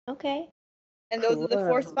 Okay. And those are the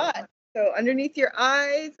four Cool. spots. So underneath your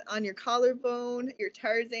eyes, on your collarbone, your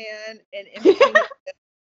Tarzan, and in between your ribs.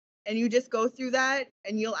 And you just go through that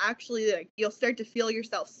and you'll actually like you'll start to feel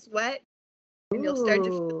yourself sweat and you'll start to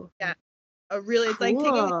feel Ooh, yeah, a really it's like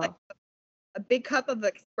taking like cool. a big cup of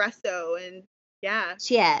espresso and yeah,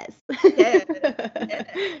 Cheers. yeah, yeah.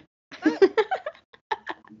 But,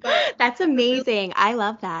 but That's a really amazing. I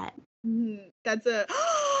love that. that's a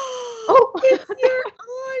Oh. it's your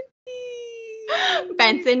auntie.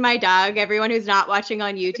 Benson, my dog, everyone who's not watching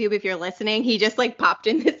on YouTube, if you're listening, he just like popped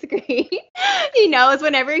in the screen. He knows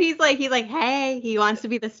whenever he's like, hey, he wants to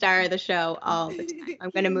be the star of the show all the time. I'm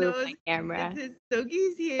He gonna move knows my camera. it's his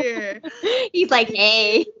Sogi's here. He's like,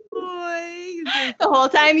 hey. Boy, he's like, The whole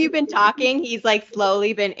time you've been talking, he's like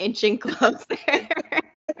slowly been inching closer.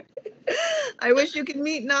 I wish you could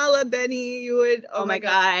meet Nala, Benny. You would. Oh Oh my my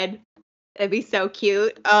God. God. That'd be so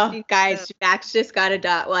cute. Oh, She- guys, Max just got a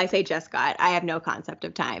dog. Well, I say just got. I have no concept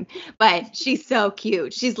of time, but she's so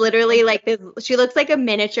cute. She's literally like this. She looks like a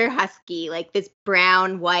miniature husky, like this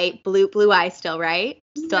brown, white, blue eyes still, right?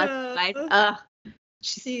 Still has Yeah. blue eyes. Ugh,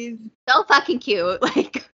 she's She's so fucking cute.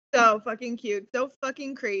 Like, so fucking cute. So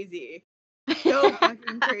fucking crazy. So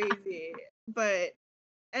fucking crazy. But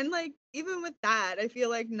and like even with that, I feel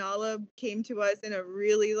like Nala came to us in a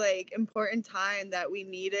really like important time that we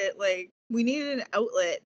needed an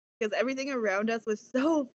outlet because everything around us was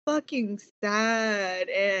so fucking sad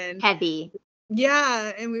and heavy.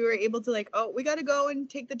 yeah, and we were able to like, oh, we gotta go and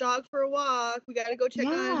take the dog for a walk. We gotta go check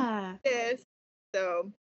on Yeah. this.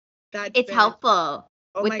 So that's It's been helpful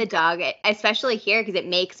oh with my the god, dog, especially here because it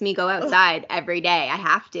makes me go oh, outside every day. I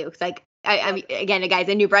have to. It's like I love mean, it. again, the guy's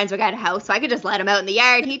in New Brunswick. I had a house, so I could just let him out in the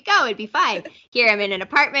yard. He'd go. It'd be fine. Here, I'm in an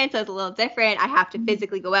apartment, so it's a little different. I have to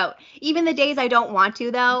physically go out. Even the days I don't want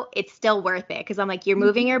to, though, it's still worth it because I'm like, you're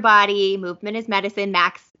moving your body. Movement is medicine.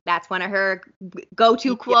 Max, that's one of her go-to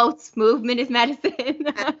Yeah. quotes. Movement is medicine.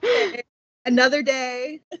 Another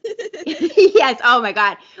day. Yes. Oh my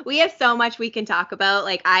God. We have so much we can talk about.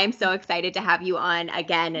 Like, I'm so excited to have you on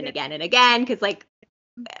again and Yeah. again and again because, like,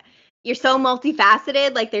 you're so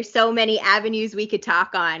multifaceted. Like, there's so many avenues we could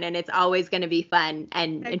talk on, and it's always going to be fun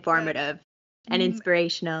and Heck yeah. informative and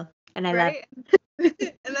inspirational. And I love Right?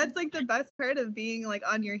 And that's like the best part of being like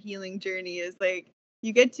on your healing journey is like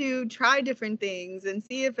you get to try different things and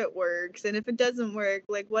see if it works. And if it doesn't work,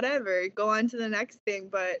 like whatever, go on to the next thing.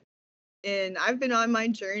 But and I've been on my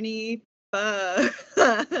journey. Fuck.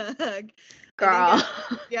 girl.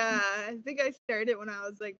 I think I started when I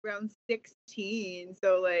was like around 16.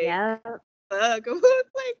 So like Yeah. fuck, I'm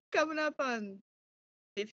like coming up on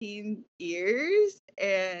 15 years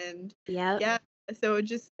and Yep. yeah, so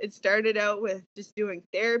it started out with just doing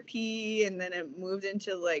therapy and then it moved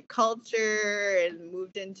into like culture and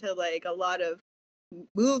moved into like a lot of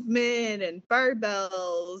movement and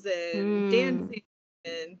barbells and Mm. dancing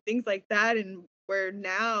and things like that and where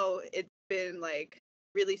now it's been like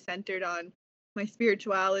really centered on my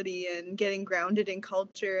spirituality and getting grounded in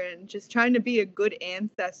culture and just trying to be a good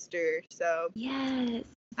ancestor. So Yes.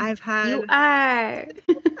 I've had You are.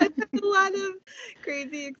 I've had a lot of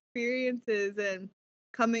crazy experiences, and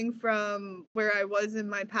coming from where I was in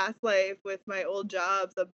my past life with my old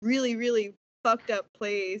jobs, a really, really fucked up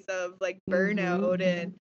place of like burnout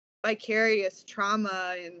and vicarious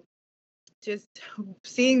trauma and just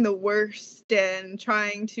seeing the worst and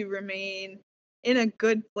trying to remain in a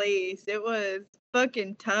good place. It was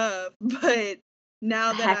fucking tough, but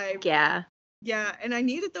now that Heck yeah. yeah, and I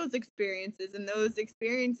needed those experiences, and those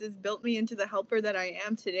experiences built me into the helper that I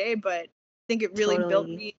am today, but I think it really built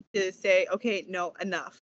Totally. me to say, okay, no,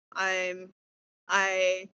 enough. I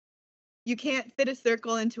you can't fit a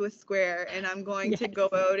circle into a square, and I'm going to Yes. go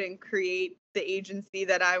out and create the agency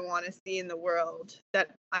that I want to see in the world,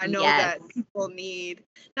 that I know Yes. that people need,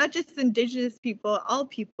 not just Indigenous people, all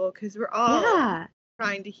people, because we're all Yeah.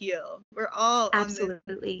 trying to heal. We're all on this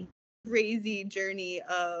Absolutely. crazy journey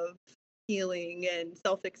of healing and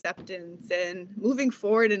self-acceptance and moving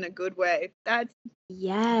forward in a good way. That's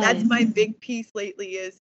Yes. my big piece lately,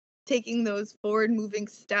 is taking those forward moving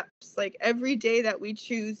steps. Like every day that we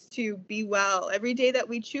choose to be well, every day that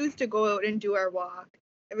we choose to go out and do our walk,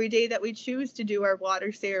 every day that we choose to do our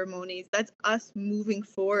water ceremonies, that's us moving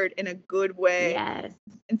forward in a good way. Yes.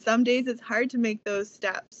 And some days it's hard to make those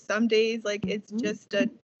steps. Some days like it's just a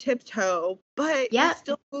tiptoe, but you're Yep.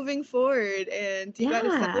 still moving forward, and you got to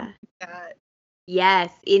Yeah. celebrate that.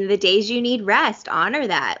 Yes. In the days you need rest, honor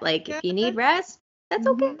that. Like if you need rest, that's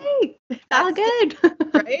Mhm. okay. It's all That's good.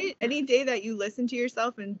 right. Any day that you listen to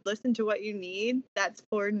yourself and listen to what you need, that's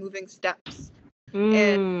forward moving steps.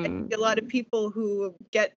 And I see a lot of people who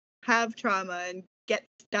have trauma and get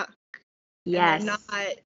stuck, and they're Yes. not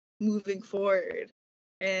moving forward.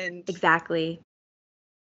 And Exactly.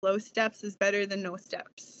 slow steps is better than no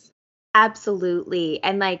steps. Absolutely.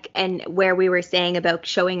 And where we were saying about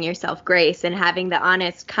showing yourself grace and having the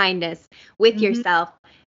honest kindness with yourself,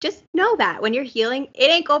 just know that when you're healing, it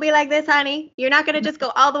ain't gonna be like this, honey. You're not gonna just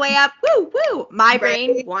go all the way up. Woo, woo. My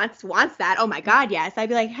brain wants that. Oh my God, yes. I'd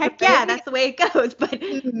be like, heck yeah, that's the way it goes. But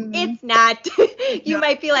it's not. You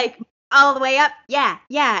might be like all the way up. Yeah,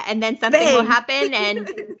 yeah. And then something will happen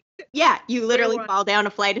and yeah, you literally fall down a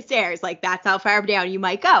flight of stairs. Like that's how far down you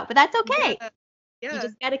might go. But that's okay. Yeah. You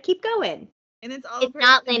just got to keep going. And it's all It's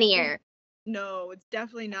not linear. No, it's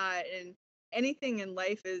definitely not. And anything in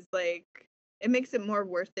life is like, it makes it more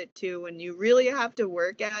worth it too when you really have to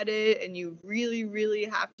work at it, and you really, really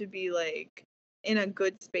have to be like in a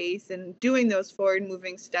good space and doing those forward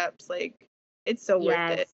moving steps. Like, it's so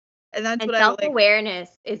worth it. And that's And what I like. self-awareness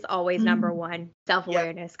is always number one.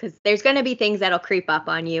 Self-awareness, because there's going to be things that'll creep up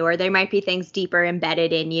on you, or there might be things deeper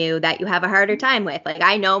embedded in you that you have a harder time with. Like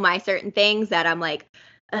I know my certain things that I'm like,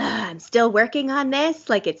 I'm still working on this.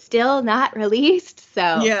 Like it's still not released.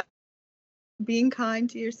 So yeah, being kind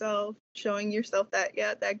to yourself, showing yourself that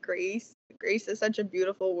that grace. Grace is such a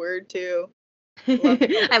beautiful word too.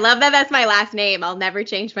 I love that that's my last name. I'll never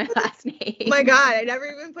change my last name. Oh my God, I never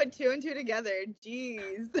even put two and two together.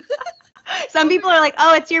 Jeez. Some people are like,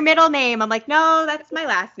 oh, it's your middle name. I'm like, no, that's my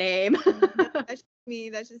last name. That's just me.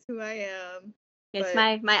 That's just who I am. It's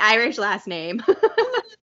my Irish last name.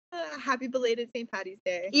 Happy belated St. Patty's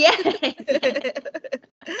Day. Yeah.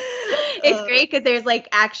 It's great because there's like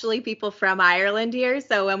actually people from Ireland here.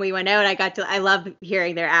 So when we went out, I love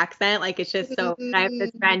hearing their accent. Like it's just so, I have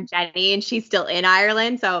this friend Jenny and she's still in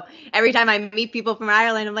Ireland. So every time I meet people from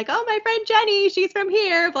Ireland, I'm like, oh, my friend Jenny, she's from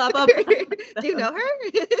here, blah, blah, blah. Do you know her?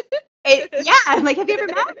 Yeah, I'm like, have you ever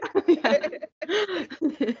met?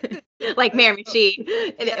 Like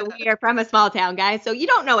Maliamsi, we are from a small town, guys. So you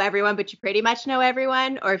don't know everyone, but you pretty much know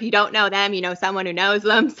everyone. Or if you don't know them, you know someone who knows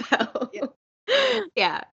them. So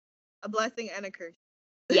yeah. A blessing and a curse.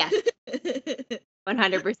 Yes.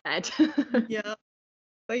 100%. Yeah.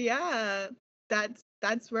 But yeah,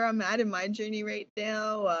 that's where I'm at in my journey right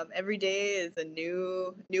now. Every day is a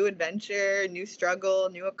new adventure, new struggle,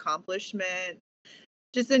 new accomplishment.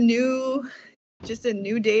 Just a new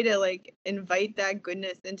day to like invite that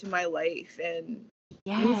goodness into my life and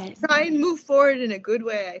try and move forward in a good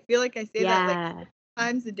way. I feel like I say that like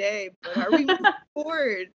times a day, but are we moving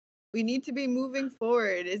forward? We need to be moving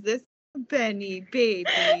forward. Is this Benny, baby?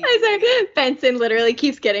 I say Benson literally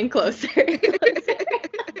keeps getting closer.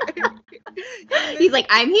 He's like,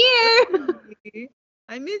 I'm here.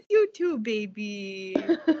 I miss you too, baby.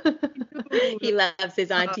 He loves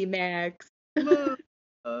his Auntie Max.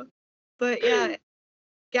 But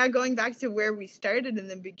yeah, going back to where we started in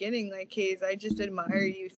the beginning, like, Hayes, I just admire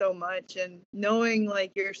you so much, and knowing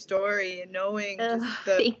like your story and knowing just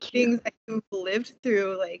the things that you've lived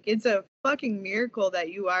through, like it's a fucking miracle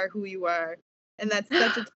that you are who you are, and that's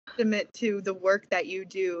such a testament to the work that you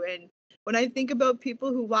do. And when I think about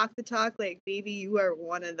people who walk the talk, like, baby, you are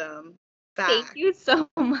one of them. Thank Fact. you so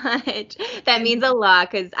much. That means a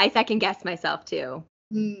lot because I second guess myself too.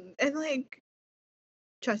 And like,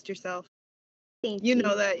 trust yourself. Thank You you.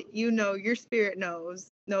 know that, your spirit knows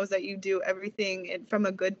that you do everything from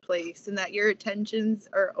a good place and that your intentions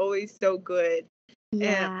are always so good. And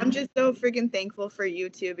Yeah. I'm just so freaking thankful for you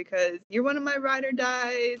too, because you're one of my ride or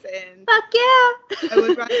dies, and Fuck yeah. I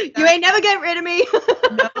would ride or You die. ain't never get rid of me.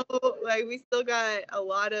 No, like we still got a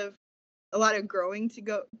lot of growing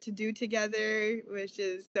to do together, which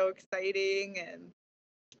is so exciting, and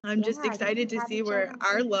I'm just excited to see where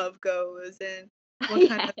our love goes and what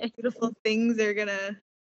kind of beautiful things are gonna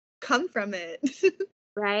come from it.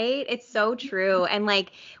 Right? It's so true. And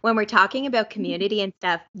like when we're talking about community and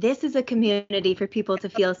stuff, this is a community for people to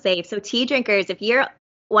feel safe. So tea drinkers, if you're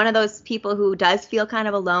one of those people who does feel kind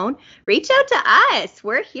of alone, reach out to us.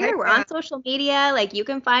 We're here. We're on social media. Like you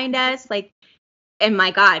can find us. Like, and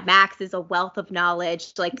my God, Max is a wealth of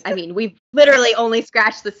knowledge. Like, I mean, we've literally only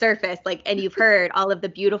scratched the surface. Like, and you've heard all of the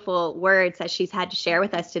beautiful words that she's had to share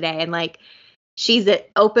with us today. And like, she's an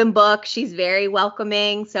open book. She's very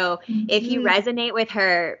welcoming. So if you resonate with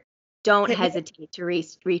her, don't hesitate to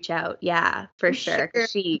reach out. Yeah, for sure.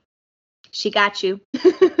 She got you.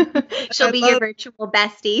 She'll be your virtual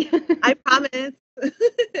bestie. I promise.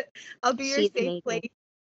 I'll be your She's safe amazing. place.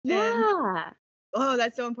 Yeah. Oh,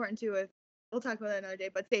 that's so important too. We'll talk about that another day,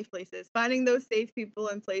 but safe places. Finding those safe people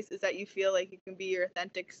and places that you feel like you can be your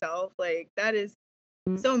authentic self, like that is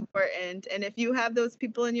so important. And if you have those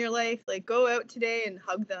people in your life, like go out today and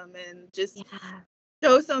hug them and just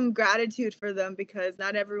show some gratitude for them, because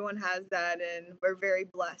not everyone has that, and we're very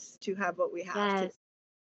blessed to have what we have today.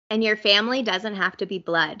 And your family doesn't have to be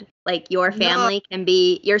blood. Like your family can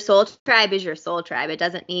be, your soul tribe is your soul tribe. It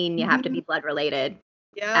doesn't mean you have to be blood related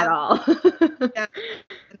at all. Yeah.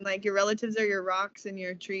 And like your relatives are your rocks and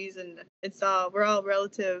your trees, and we're all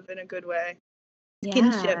relative in a good way.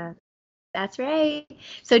 Kinship. That's right.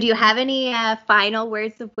 So do you have any final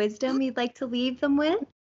words of wisdom you'd like to leave them with?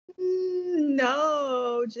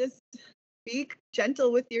 No, just be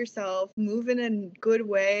gentle with yourself, move in a good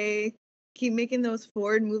way, keep making those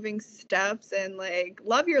forward moving steps, and like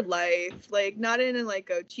love your life, like not in like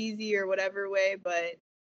a cheesy or whatever way, but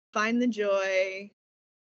find the joy,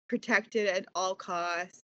 protect it at all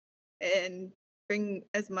costs, and bring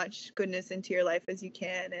as much goodness into your life as you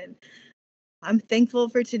can. And I'm thankful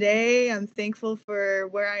for today. I'm thankful for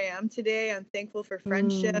where I am today. I'm thankful for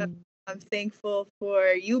friendship. I'm thankful for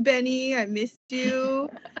you, Benny. I missed you.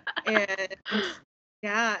 And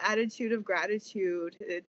yeah, attitude of gratitude.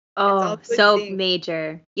 It's all so things.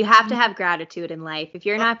 Major. You have to have gratitude in life. If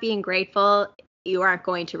you're not being grateful, you aren't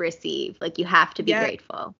going to receive. Like you have to be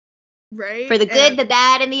grateful. Right. For the good, the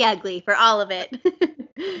bad, and the ugly, for all of it.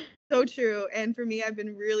 So true. And for me, I've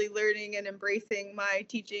been really learning and embracing my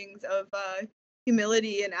teachings of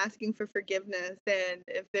humility and asking for forgiveness. And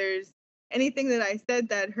if there's anything that I said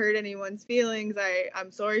that hurt anyone's feelings, I'm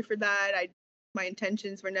sorry for that. My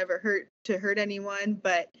intentions were never to hurt anyone,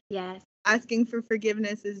 but asking for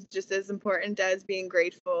forgiveness is just as important as being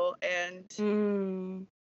grateful. And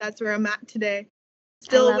that's where I'm at today.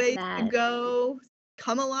 Still a ways to go.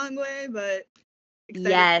 Come a long way, but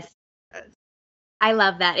excited. I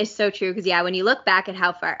love that. It's so true. Because when you look back at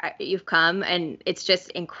how far you've come, and it's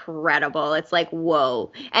just incredible. It's like,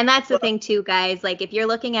 whoa. And that's the thing too, guys. Like if you're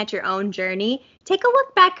looking at your own journey, take a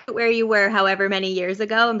look back at where you were however many years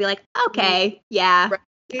ago and be like, okay,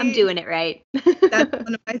 I'm doing it right. That's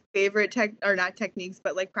one of my favorite not techniques,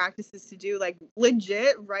 but like practices to do, like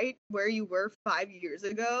legit right where you were 5 years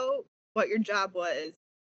ago, what your job was,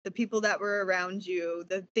 the people that were around you,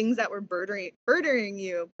 the things that were burdening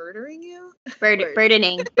you.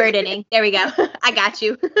 Burdening. There we go. I got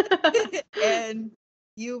you. And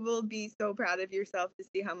you will be so proud of yourself to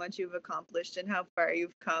see how much you've accomplished and how far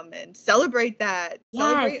you've come, and celebrate that.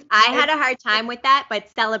 Yes, I had a hard time with that, but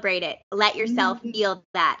celebrate it. Let yourself feel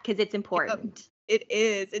that, because it's important. It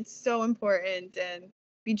is. It's so important. And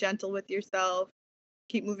be gentle with yourself.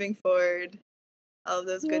 Keep moving forward. All of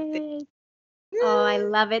those good things. Oh, I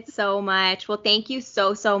love it so much. Well, thank you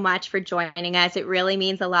so, so much for joining us. It really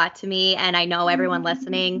means a lot to me. And I know everyone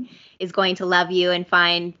listening is going to love you and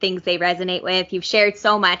find things they resonate with. You've shared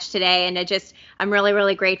so much today. And I'm really,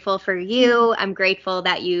 really grateful for you. I'm grateful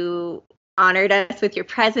that you honored us with your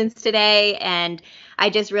presence today. And I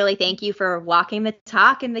just really thank you for walking the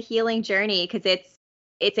talk and the healing journey, because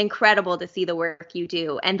it's incredible to see the work you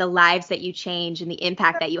do and the lives that you change and the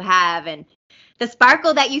impact that you have and the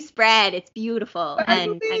sparkle that you spread. It's beautiful.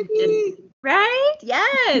 And I'm just, right?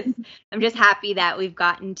 Yes. I'm just happy that we've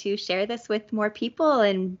gotten to share this with more people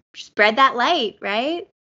and spread that light, right?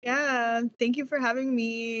 Yeah. Thank you for having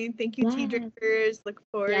me. Thank you, tea drinkers. Look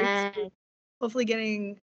forward to hopefully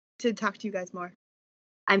getting to talk to you guys more.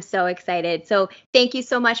 I'm so excited. So thank you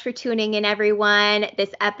so much for tuning in, everyone.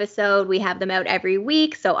 This episode, we have them out every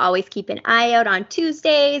week. So always keep an eye out on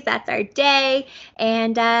Tuesdays. That's our day.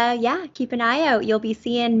 And keep an eye out. You'll be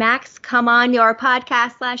seeing Max come on your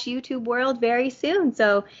podcast/YouTube world very soon.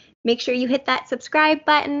 So make sure you hit that subscribe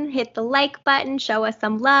button, hit the like button, show us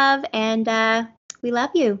some love. And we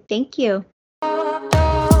love you. Thank you.